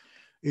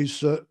is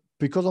that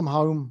because I'm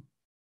home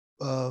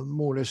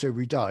more or less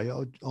every day,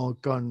 I'll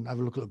go and have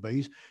a look at the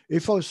bees.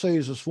 If I see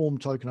there's a swarm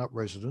taking up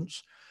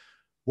residence,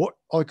 what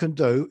I can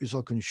do is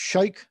I can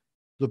shake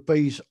the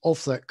bees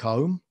off that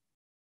comb,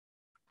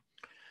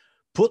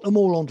 put them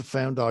all onto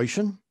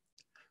foundation,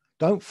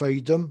 don't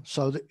feed them,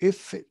 so that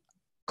if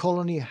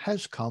colony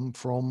has come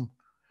from,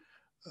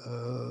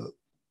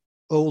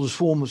 or the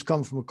swarm has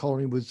come from a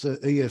colony with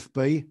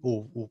EFB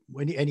or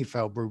any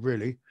foul brood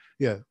really,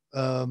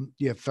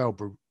 foul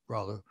brood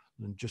rather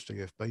than just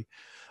EFB,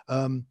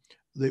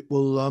 that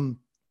will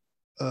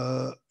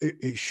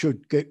it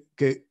should get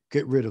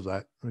rid of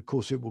that. And of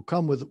course, it will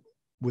come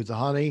with the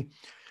honey.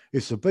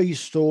 If the bees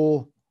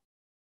store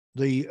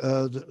the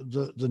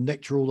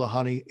nectar or the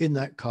honey in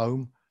that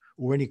comb,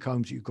 or any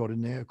combs that you've got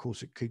in there, of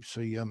course, it keeps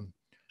the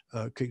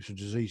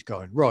disease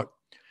going. Right.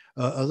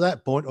 At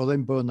that point, I'll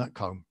then burn that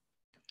comb.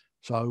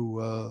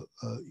 So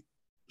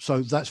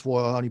that's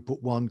why I only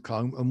put one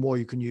comb, and why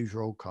you can use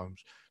your old combs.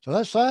 So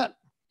that's that.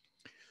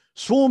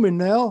 Swarming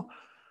now.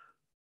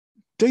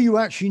 Do you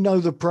actually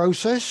know the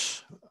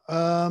process?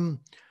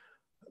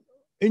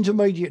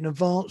 Intermediate and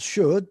advanced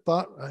should,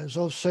 but as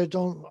I've said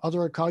on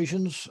other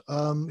occasions,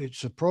 it's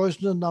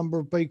surprising the number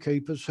of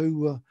beekeepers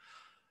who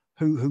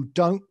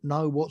don't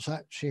know what's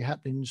actually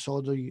happening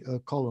inside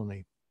the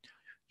colony.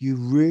 You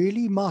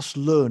really must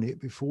learn it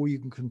before you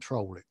can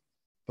control it.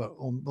 But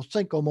I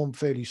think I'm on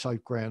fairly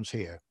safe grounds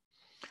here.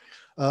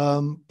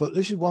 But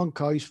this is one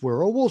case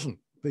where I wasn't,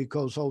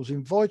 because I was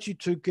invited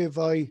to give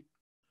a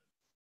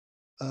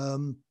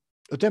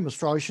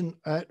demonstration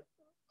at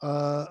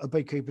a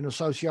beekeeping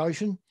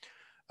association,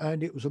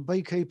 and it was a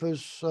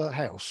beekeeper's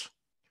house.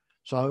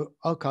 So,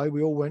 okay,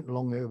 we all went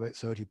along there, about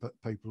 30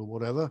 people or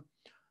whatever.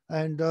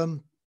 And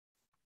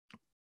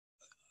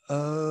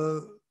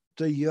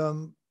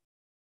the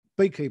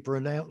beekeeper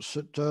announced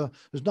that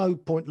there's no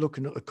point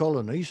looking at the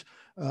colonies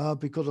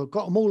because I've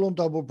got them all on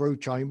double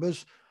brood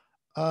chambers.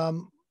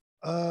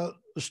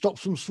 Stop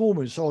them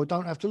swarming, so I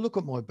don't have to look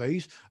at my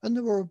bees. And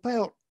there were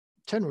about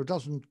 10 or a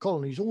dozen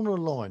colonies all on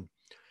a line.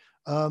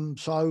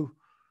 So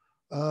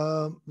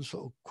the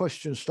sort of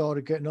questions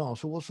started getting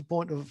asked. So what's the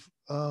point of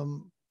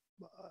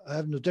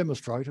having a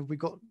demonstrator if we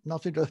got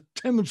nothing to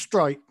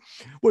demonstrate?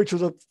 Which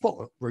was a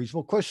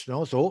reasonable question,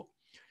 I thought.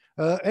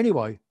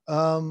 Anyway,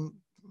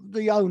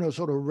 the owner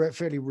sort of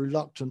fairly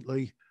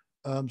reluctantly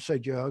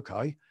said, yeah,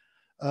 okay.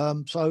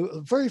 So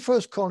the very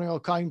first colony I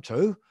came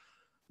to,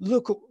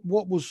 look at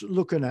what was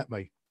looking at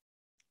me.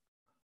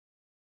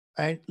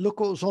 And look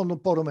what was on the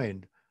bottom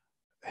end.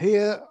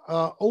 Here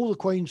are all the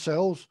queen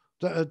cells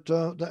that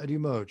had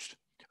emerged.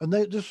 And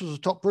this was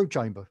a top brood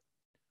chamber.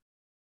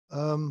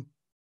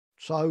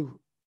 So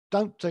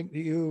don't think that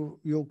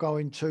you're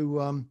going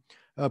to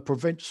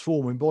prevent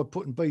swarming by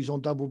putting bees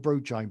on double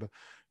brood chamber.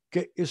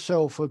 Get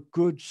yourself a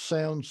good,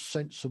 sound,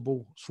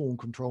 sensible swarm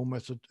control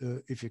method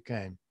if you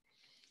can.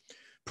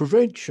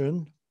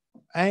 Prevention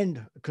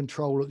and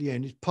control at the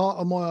end is part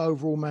of my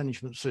overall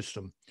management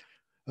system.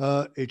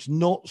 It's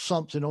not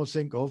something I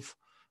think of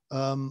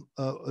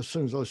as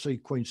soon as I see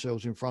queen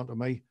cells in front of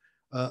me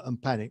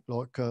and panic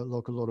like a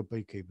lot of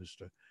beekeepers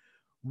do.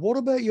 What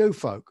about you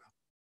folk?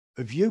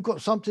 Have you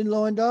got something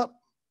lined up?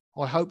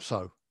 I hope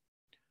so.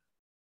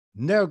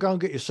 Now go and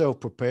get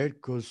yourself prepared,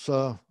 because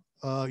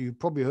you've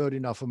probably heard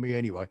enough of me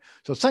anyway.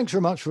 So thanks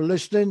very much for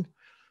listening.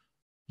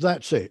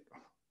 That's it.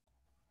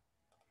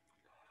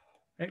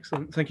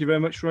 Excellent. Thank you very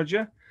much,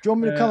 Roger. Do you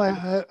want me to come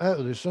out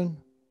of this then?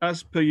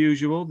 As per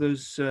usual,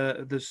 there's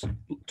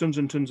tons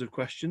and tons of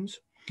questions.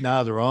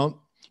 No, there aren't.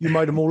 You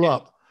made them all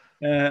up.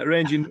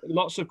 Ranging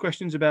lots of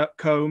questions about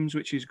combs,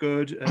 which is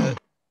good.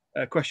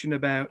 A question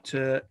about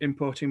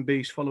importing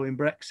bees following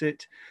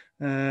Brexit.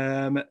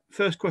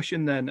 First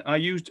question then. I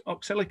used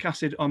oxalic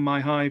acid on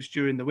my hives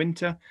during the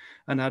winter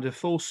and had a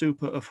full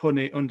super of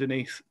honey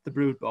underneath the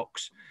brood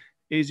box.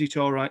 Is it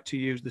all right to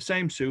use the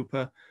same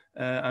super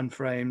and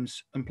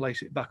frames and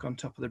place it back on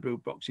top of the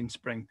brood box in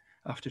spring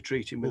after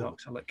treating with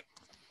oxalic?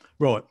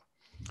 Right.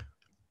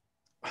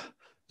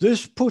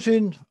 This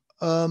putting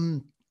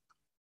a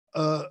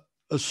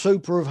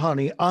super of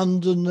honey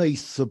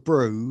underneath the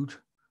brood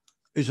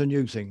is a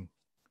new thing.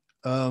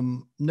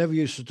 Never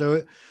used to do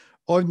it.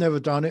 I've never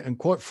done it, and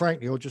quite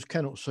frankly, I just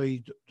cannot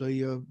see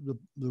the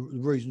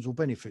reasons or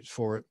benefits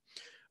for it,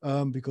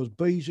 because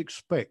bees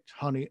expect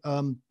honey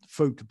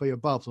food to be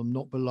above them,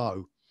 not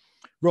below.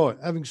 Right.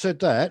 Having said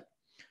that,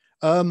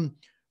 I'm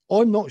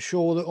not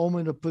sure that I'm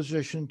in a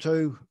position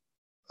to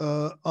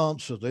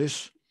answer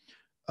this,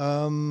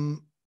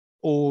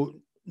 or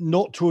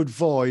not to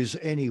advise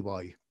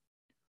anyway,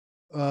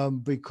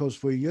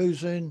 because we're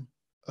using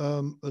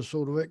a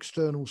sort of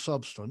external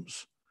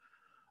substance.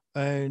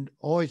 And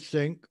I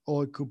think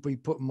I could be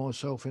putting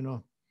myself in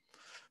a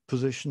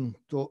position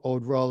that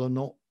I'd rather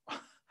not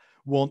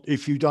want,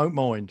 if you don't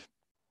mind.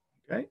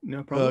 Okay,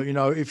 no problem. You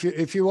know, if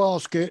you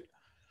ask it,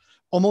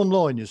 I'm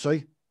online, you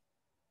see.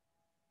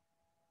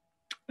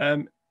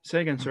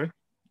 Say again, sorry.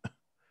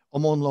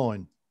 I'm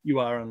online. You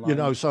are online. You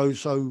know, so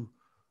you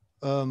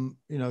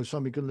know,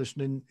 somebody can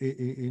listen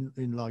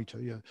in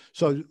later. Yeah.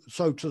 So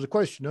to the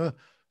questioner,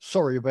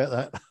 sorry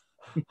about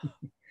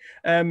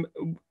that.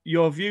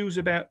 Your views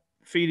about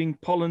feeding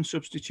pollen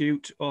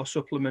substitute or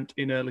supplement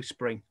in early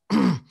spring?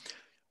 I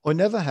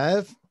never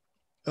have.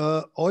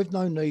 I've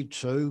no need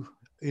to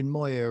in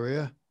my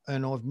area,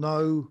 and I've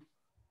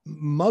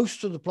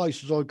most of the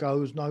places I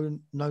go is no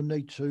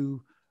need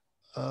to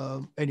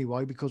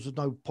anyway, because there's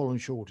no pollen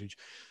shortage.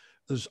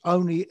 There's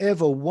only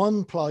ever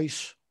one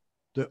place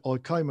that I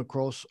came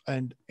across,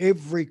 and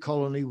every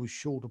colony was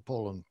short of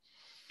pollen.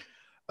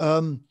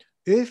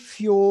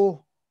 If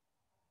you're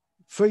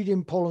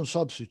feeding pollen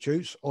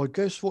substitutes, I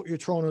guess what you're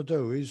trying to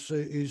do is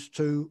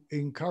to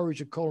encourage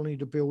a colony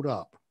to build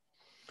up.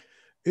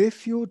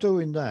 If you're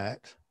doing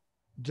that,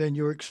 then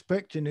you're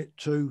expecting it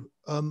to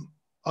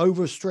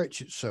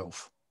overstretch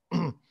itself.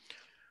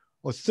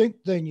 I think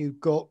then you've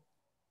got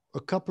a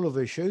couple of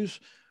issues.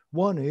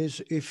 One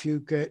is if you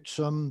get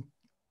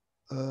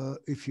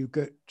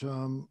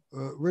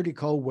really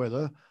cold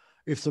weather,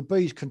 if the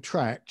bees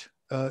contract,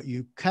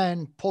 you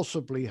can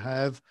possibly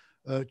have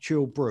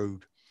chill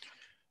brood.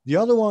 The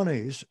other one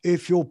is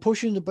if you're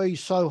pushing the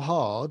bees so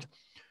hard,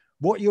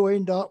 what you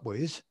end up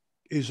with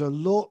is a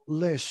lot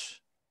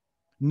less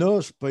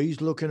nurse bees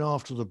looking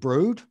after the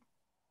brood.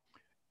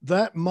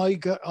 That may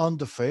get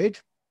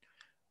underfed.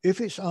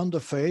 If it's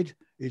underfed,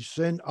 it's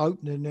then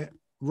opening it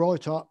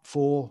right up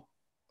for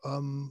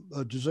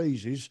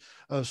diseases.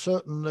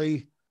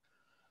 Certainly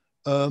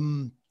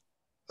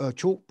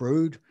chalk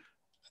brood,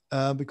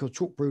 because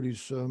chalk brood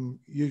is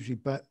usually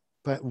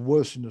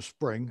worse in the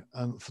spring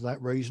for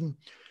that reason,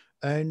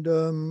 and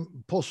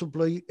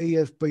possibly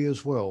EFB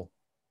as well,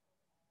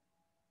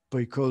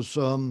 because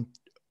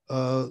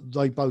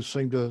they both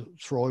seem to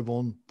thrive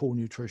on poor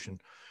nutrition.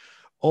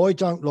 I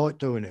don't like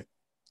doing it.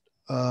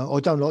 I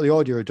don't like the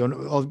idea of doing it.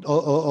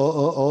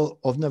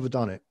 I've never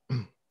done it.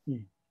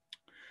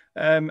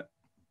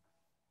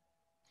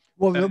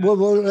 Well,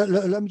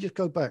 let me just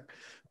go back.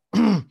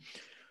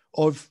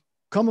 I've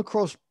come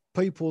across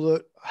people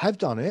that have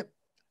done it,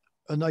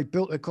 and they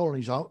built their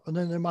colonies up, and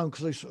then they're moan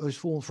because they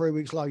swarm 3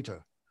 weeks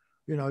later.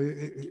 You know,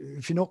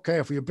 if you're not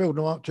careful, you're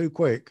building them up too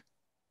quick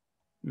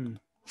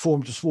for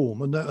them to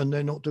swarm, and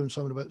they're not doing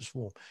something about the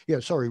swarm. Yeah,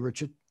 sorry,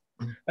 Richard.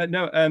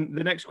 No,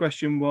 the next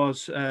question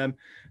was in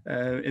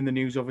the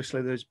news.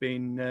 Obviously, there's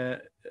been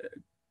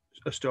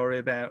a story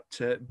about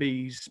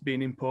bees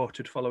being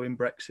imported following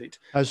Brexit.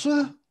 Has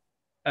there?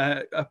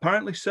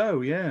 Apparently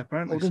so, yeah.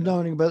 Apparently, I didn't know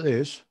anything about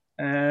this.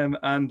 And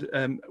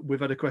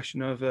we've had a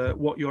question of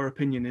what your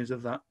opinion is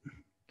of that.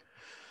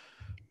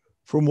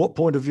 From what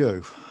point of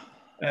view?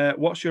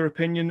 What's your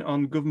opinion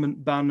on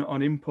government ban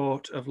on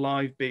import of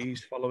live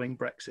bees following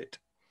Brexit?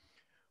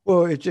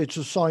 Well, it's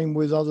the same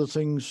with other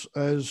things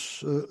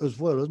as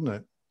well, isn't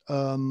it?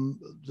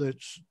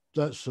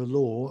 That's the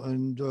law,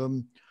 and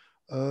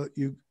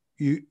you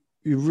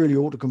really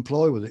ought to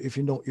comply with it. If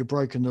you're not, you're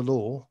breaking the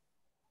law.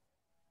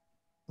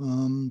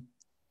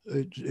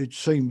 It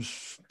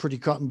seems pretty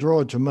cut and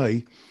dry to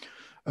me,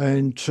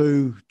 and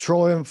to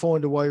try and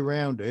find a way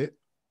around it,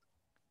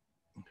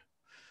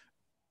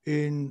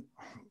 we've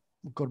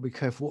got to be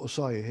careful what I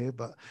say here,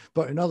 but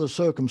in other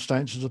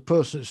circumstances, the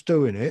person that's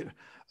doing it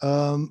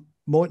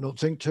might not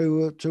think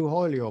too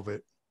highly of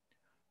it.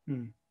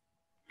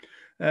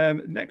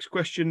 Next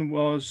question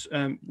was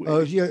let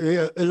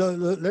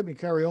me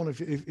carry on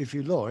if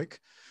you like.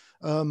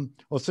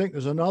 I think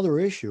there's another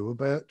issue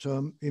about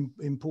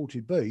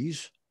imported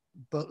bees,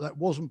 but that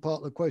wasn't part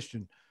of the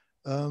question,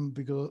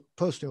 because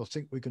personally I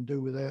think we can do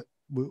without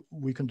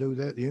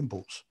the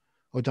imports.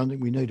 I don't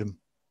think we need them.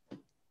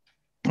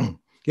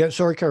 Yeah,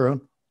 sorry, carry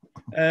on.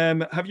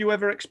 Have you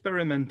ever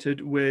experimented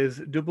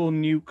with double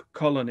nuke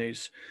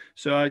colonies?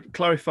 So I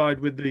clarified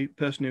with the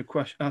person who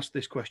asked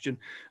this question,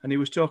 and he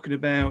was talking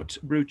about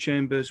brood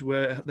chambers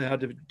where they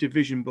had a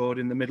division board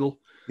in the middle.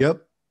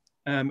 Yep.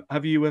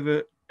 Have you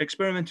ever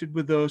experimented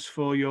with those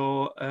for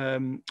your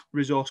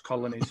resource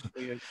colonies, for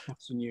your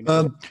Patterson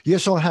unit?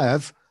 Yes, I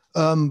have,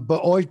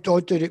 but I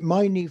did it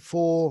mainly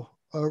for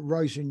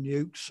raising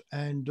nukes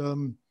and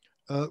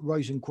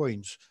raising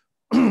queens.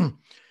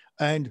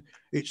 And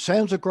it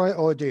sounds a great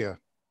idea,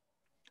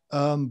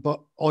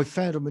 but I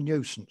found them a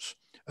nuisance.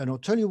 And I'll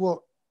tell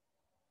you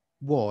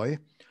why.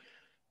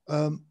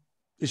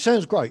 It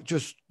sounds great.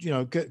 Just, you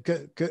know, get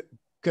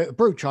a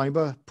brood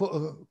chamber,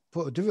 put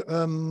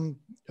a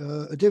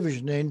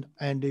division in,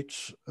 and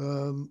it's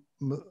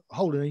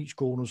holding each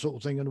corner sort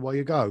of thing, and away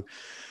you go.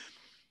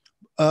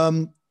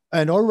 And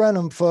I ran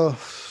them for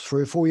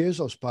 3 or 4 years,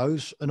 I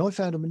suppose, and I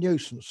found them a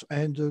nuisance.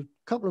 And a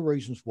couple of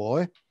reasons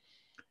why.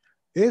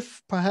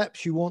 If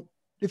perhaps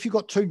if you've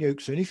got 2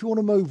 nukes in, if you want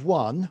to move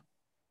one,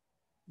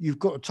 you've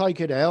got to take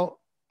it out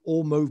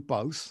or move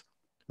both.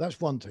 That's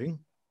one thing.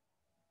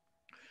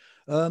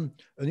 And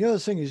the other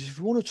thing is, if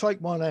you want to take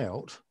one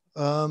out,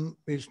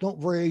 it's not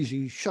very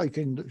easy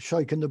shaking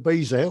the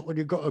bees out when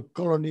you've got a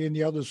colony in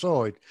the other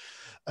side.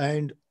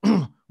 And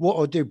what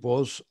I did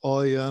was,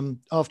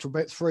 after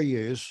about 3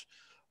 years,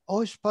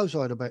 I suppose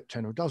I had about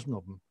 10 or a dozen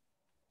of them.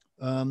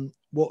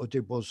 What I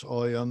did was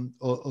I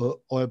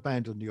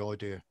abandoned the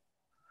idea.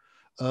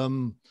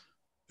 In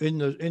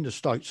the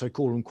States, they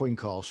call them queen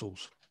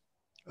castles.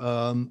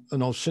 And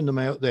I'll send them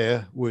out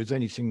there with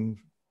anything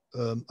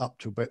up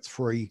to about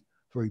three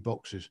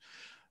boxes.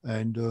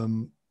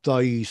 And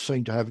they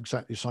seem to have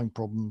exactly the same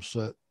problems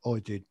that I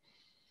did.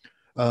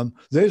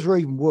 Theirs were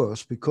even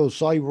worse because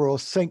they were, I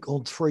think,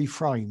 on 3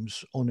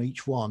 frames on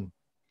each one.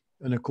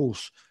 And of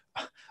course,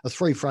 a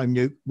 3-frame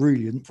nuke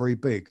really isn't very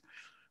big.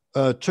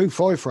 2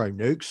 5-frame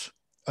nukes,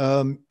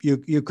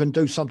 you can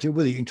do something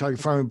with it. You can take a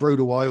frame and brood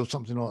away or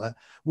something like that.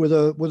 With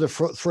a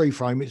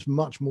 3-frame, it's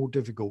much more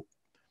difficult.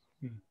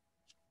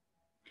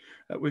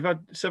 We've had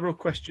several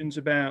questions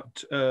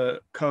about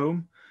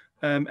comb.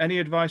 Any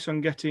advice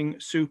on getting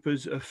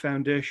supers of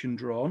foundation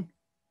drawn?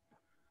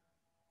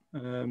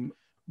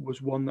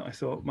 Was one that I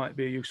thought might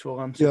be a useful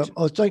answer. Yeah,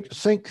 I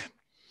think,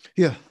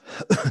 yeah,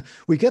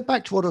 we get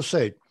back to what I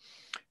said.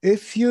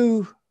 If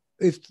the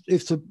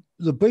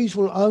bees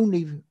will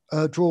only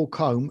draw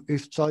comb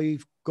if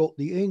they've got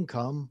the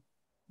income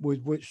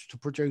with which to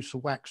produce the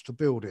wax to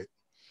build it.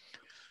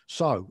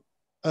 So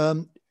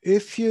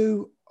if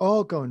you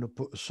are going to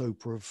put a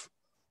super of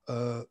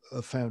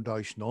a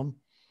foundation on,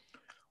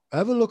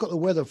 have a look at the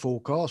weather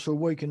forecast for a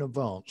week in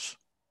advance.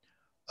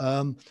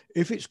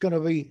 If it's going to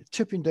be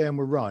tipping down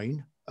with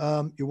rain,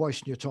 you're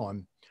wasting your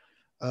time.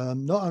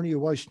 Not only are you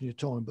wasting your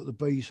time, but the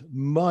bees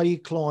may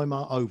climb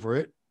up over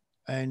it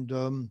and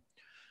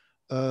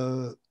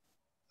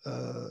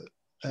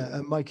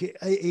make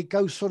it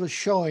goes sort of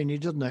shiny,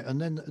 doesn't it?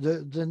 And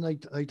then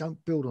they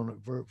don't build on it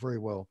very, very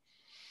well.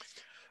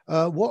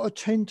 What I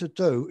tend to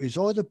do is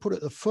either put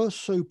it the first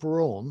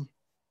super on,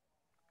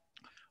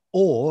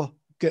 or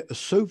get a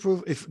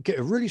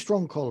really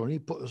strong colony,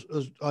 put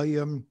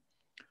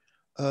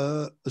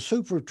a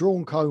super of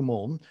drawn comb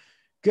on,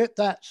 get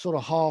that sort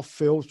of half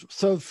filled,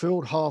 third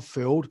filled, half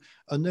filled,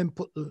 and then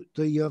put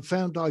the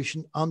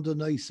foundation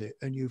underneath it,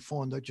 and you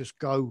find they just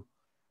go,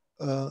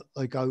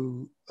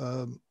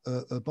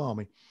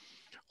 balmy.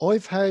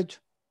 I've had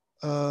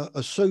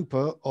a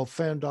super of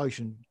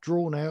foundation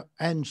drawn out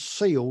and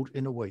sealed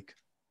in a week.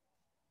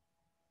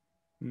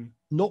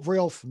 Not very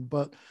often,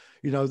 but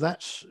you know,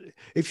 that's,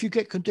 if you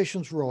get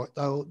conditions right,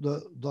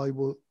 they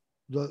will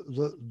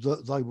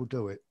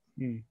do it.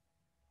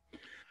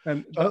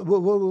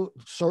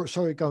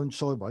 Sorry, going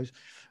sideways.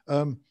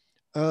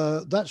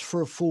 That's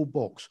for a full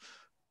box.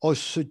 I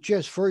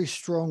suggest very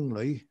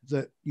strongly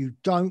that you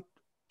don't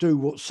do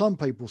what some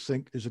people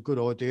think is a good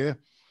idea.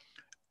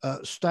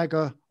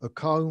 Stagger a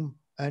comb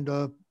and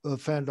a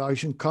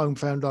foundation, comb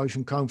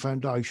foundation, comb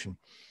foundation.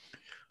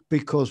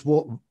 Because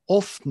what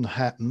often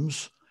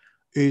happens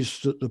is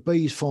that the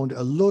bees find it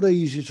a lot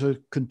easier to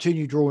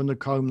continue drawing the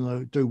comb than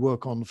they do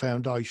work on the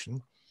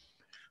foundation.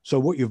 So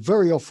what you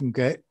very often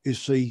get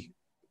is a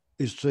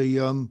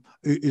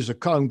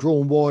comb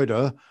drawn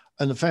wider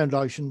and the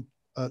foundation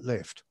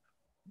left.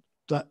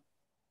 That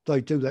they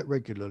do that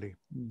regularly.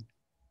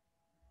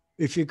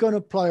 If you're going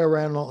to play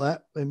around like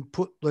that, then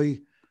put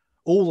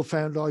all the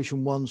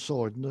foundation one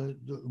side, and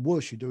the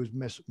worst you do is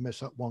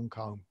mess up one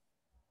comb.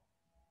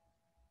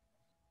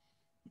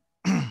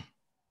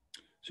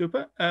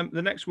 Super.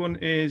 The next one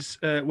is,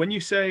 when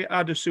you say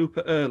add a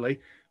super early,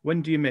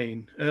 when do you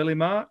mean? Early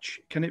March?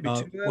 Can it be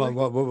too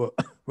early?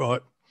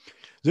 Right.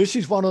 This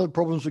is one of the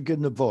problems with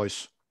giving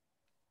advice.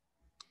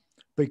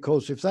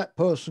 Because if that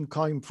person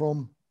came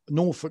from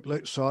Norfolk,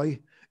 let's say,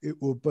 it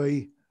will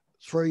be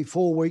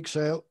 3-4 weeks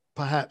out,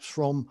 perhaps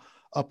from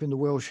up in the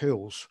Welsh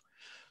Hills.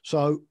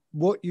 So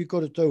what you've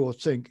got to do, I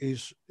think,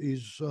 is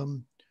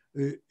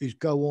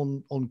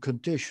go on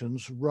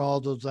conditions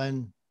rather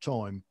than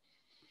time.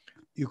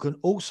 You can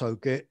also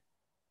get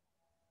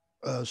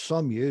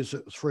some years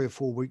at 3 or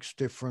 4 weeks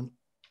different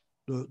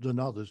than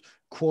others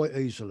quite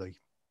easily.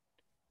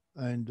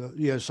 And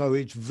so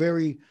it's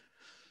very.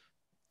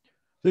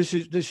 This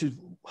is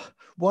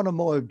one of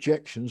my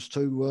objections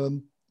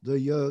to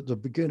the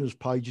beginners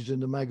pages in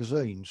the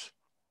magazines,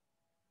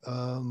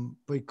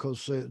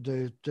 because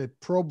they're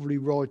probably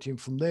writing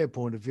from their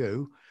point of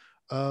view,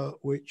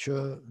 which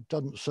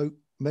doesn't suit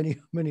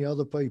many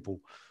other people.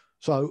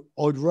 So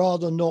I'd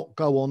rather not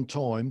go on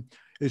time.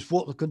 It's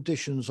what the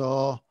conditions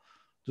are,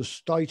 the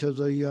state of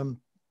the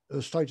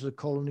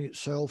colony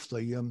itself,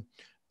 the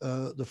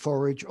the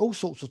forage, all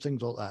sorts of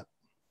things like that.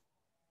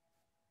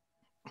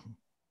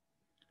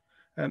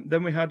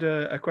 Then we had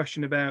a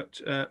question about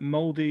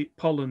mouldy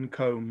pollen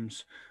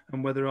combs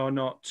and whether or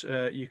not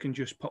you can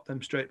just pop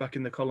them straight back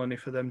in the colony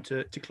for them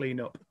to clean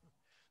up.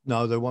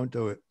 No, they won't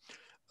do it.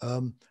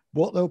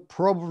 What they'll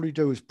probably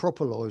do is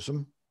propolyze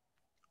them,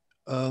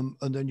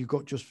 and then you've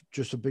got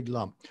just a big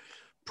lump.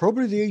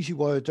 Probably the easy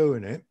way of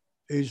doing it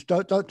is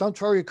don't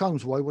throw your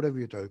combs away, whatever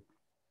you do.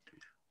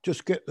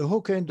 Just get the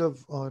hook end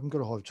of, I haven't got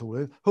a hive tool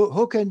here,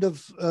 hook end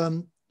of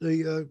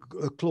the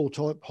claw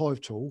type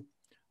hive tool,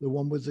 the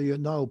one with the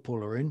nail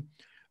puller in,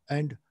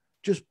 and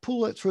just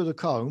pull that through the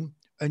comb,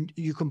 and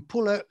you can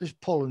pull out this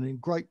pollen in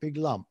great big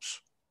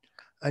lumps,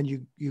 and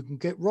you can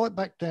get right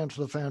back down to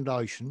the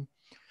foundation.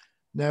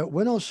 Now,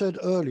 when I said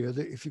earlier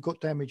that if you've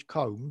got damaged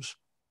combs,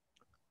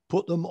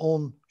 put them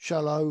on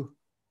shallow,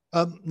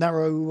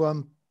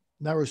 narrow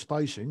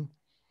spacing,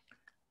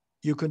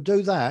 you can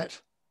do that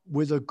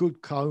with a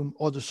good comb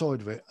either side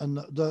of it, and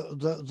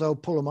they'll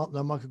pull them up.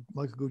 They'll make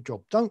a good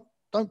job. Don't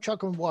chuck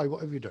them away,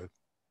 whatever you do.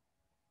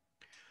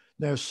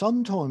 Now,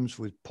 sometimes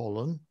with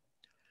pollen,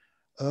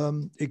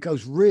 it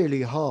goes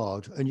really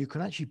hard, and you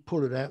can actually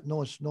pull it out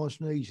nice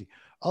and easy.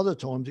 Other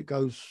times it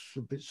goes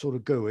a bit sort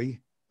of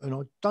gooey, and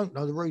I don't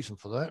know the reason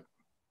for that,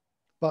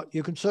 but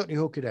you can certainly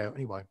hook it out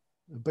anyway.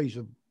 The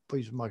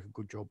bees make a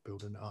good job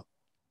building it up.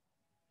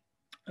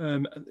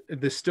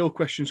 There's still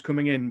questions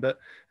coming in, but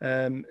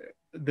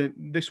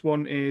this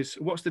one is,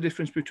 what's the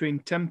difference between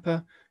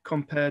temper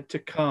compared to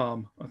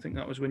calm? I think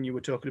that was when you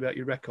were talking about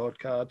your record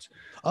cards.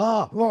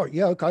 Ah, right.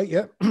 Yeah. Okay.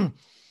 Yeah.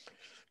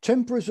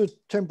 Temper is a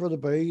temper of the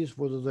bees,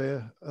 whether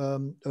they're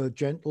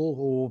gentle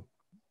or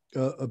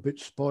a bit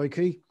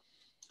spiky.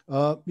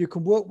 You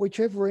can work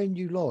whichever end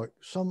you like.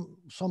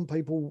 Some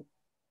people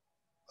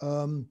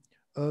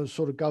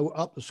sort of go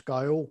up the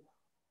scale.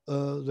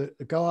 They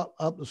go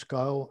up the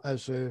scale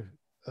as they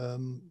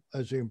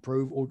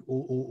improve,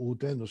 or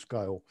down the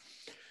scale.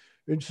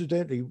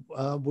 Incidentally,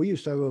 we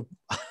used to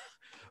have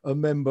a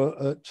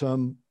member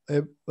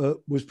at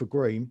Whisper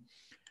Green,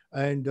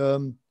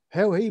 and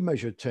how he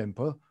measured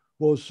temper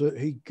was that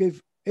he'd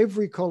give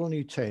every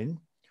colony 10,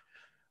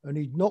 and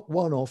he'd knock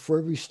one off for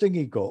every sting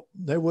he got,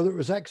 now whether it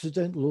was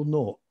accidental or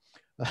not.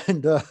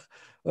 And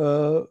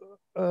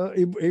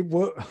it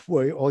worked.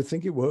 Well, I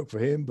think it worked for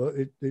him, but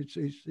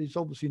it's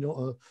obviously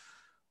not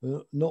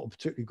a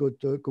particularly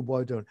good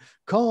way of doing it.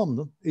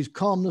 Calm is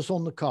calmness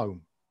on the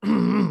comb.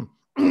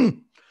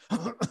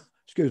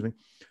 Excuse me.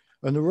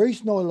 And the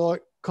reason I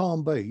like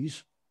calm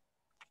bees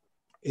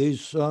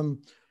is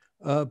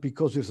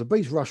because if the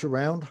bees rush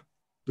around,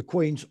 the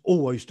queens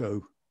always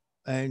do.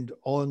 And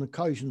on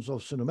occasions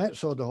I've seen them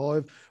outside the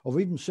hive. I've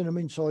even seen them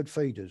inside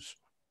feeders.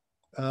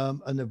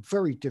 And they're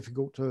very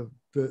difficult to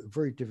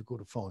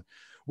find.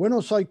 When I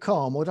say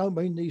calm, I don't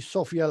mean these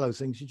soft yellow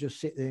things. You just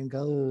sit there and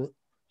go, oh,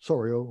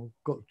 sorry, I've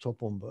got the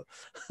top on, but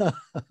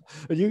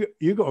and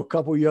you got a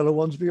couple of yellow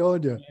ones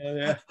behind you.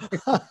 Yeah.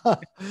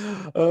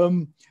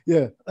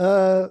 Yeah.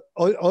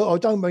 I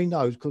don't mean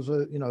those because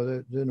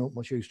they're not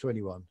much use to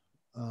anyone.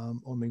 I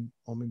mean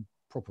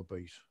proper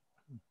bees.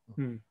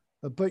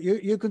 But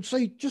you can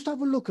see, just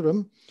have a look at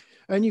them,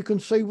 and you can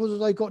see whether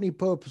they got any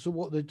purpose of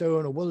what they're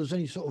doing, or whether there's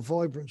any sort of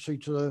vibrancy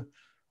to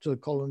the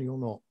colony or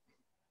not.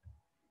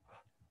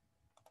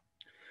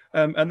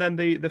 And then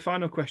the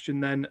final question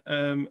then,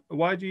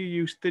 why do you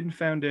use thin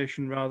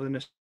foundation rather than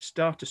a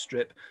starter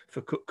strip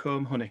for cut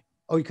comb honey?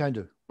 Oh, you can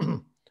do.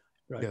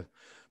 Right. Yeah.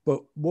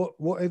 But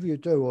whatever you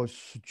do, I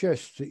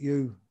suggest that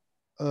you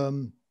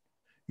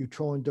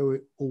try and do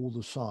it all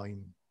the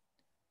same,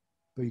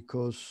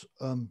 because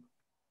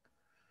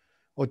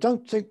I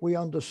don't think we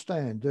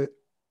understand that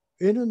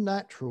in a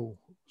natural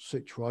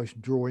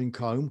situation, drawing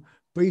comb,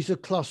 bees are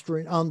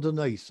clustering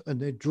underneath and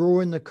they're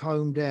drawing the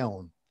comb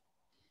down.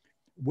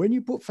 When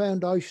you put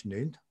foundation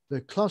in,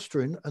 they're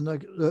clustering and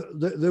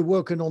they're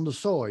working on the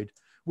side,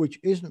 which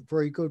isn't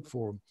very good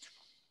for them.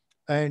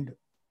 And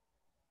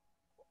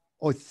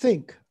I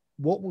think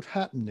what would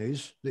happen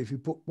is that if you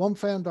put one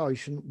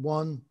foundation,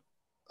 one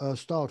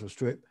starter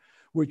strip,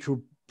 which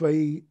would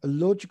be a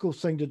logical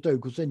thing to do,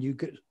 because then you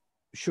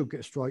should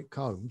get straight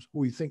combs,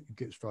 or you think you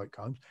get straight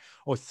combs.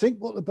 I think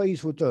what the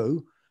bees will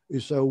do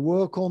is they'll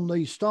work on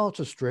the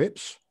starter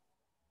strips,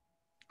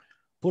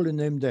 pulling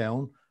them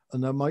down,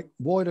 and they'll make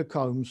wider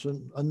combs,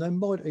 and they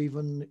might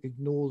even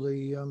ignore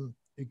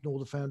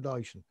the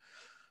foundation.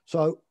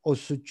 So I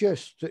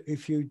suggest that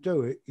if you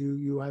do it,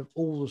 you have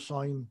all the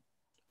same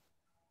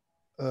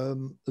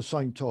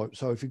type.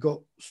 So if you've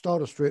got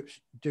starter strips,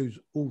 do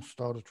all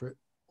starter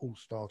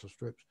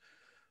strips,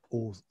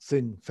 or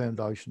thin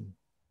foundation,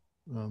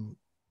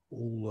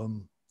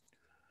 all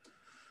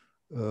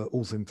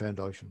thin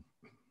foundation.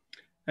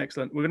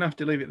 Excellent. We're going to have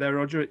to leave it there,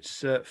 Roger.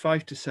 It's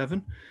 5 to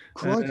 7.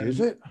 Crikey, is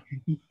it?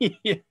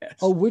 Yes.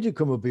 Oh,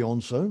 Widdicombe will be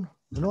on soon,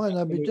 and I ain't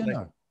had my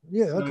dinner.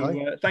 Yeah,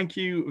 okay. So, thank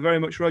you very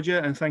much, Roger,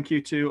 and thank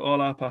you to all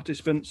our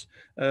participants.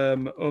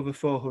 Over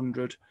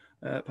 400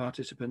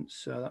 participants,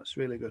 so that's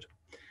really good.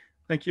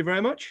 Thank you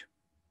very much.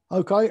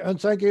 Okay,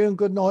 and thank you, and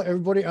good night,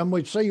 everybody. And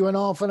we'll see you in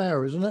half an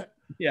hour, isn't it?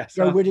 Yes.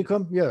 Joe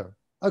Widdicombe, yeah.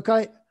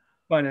 Okay.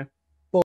 Bye now.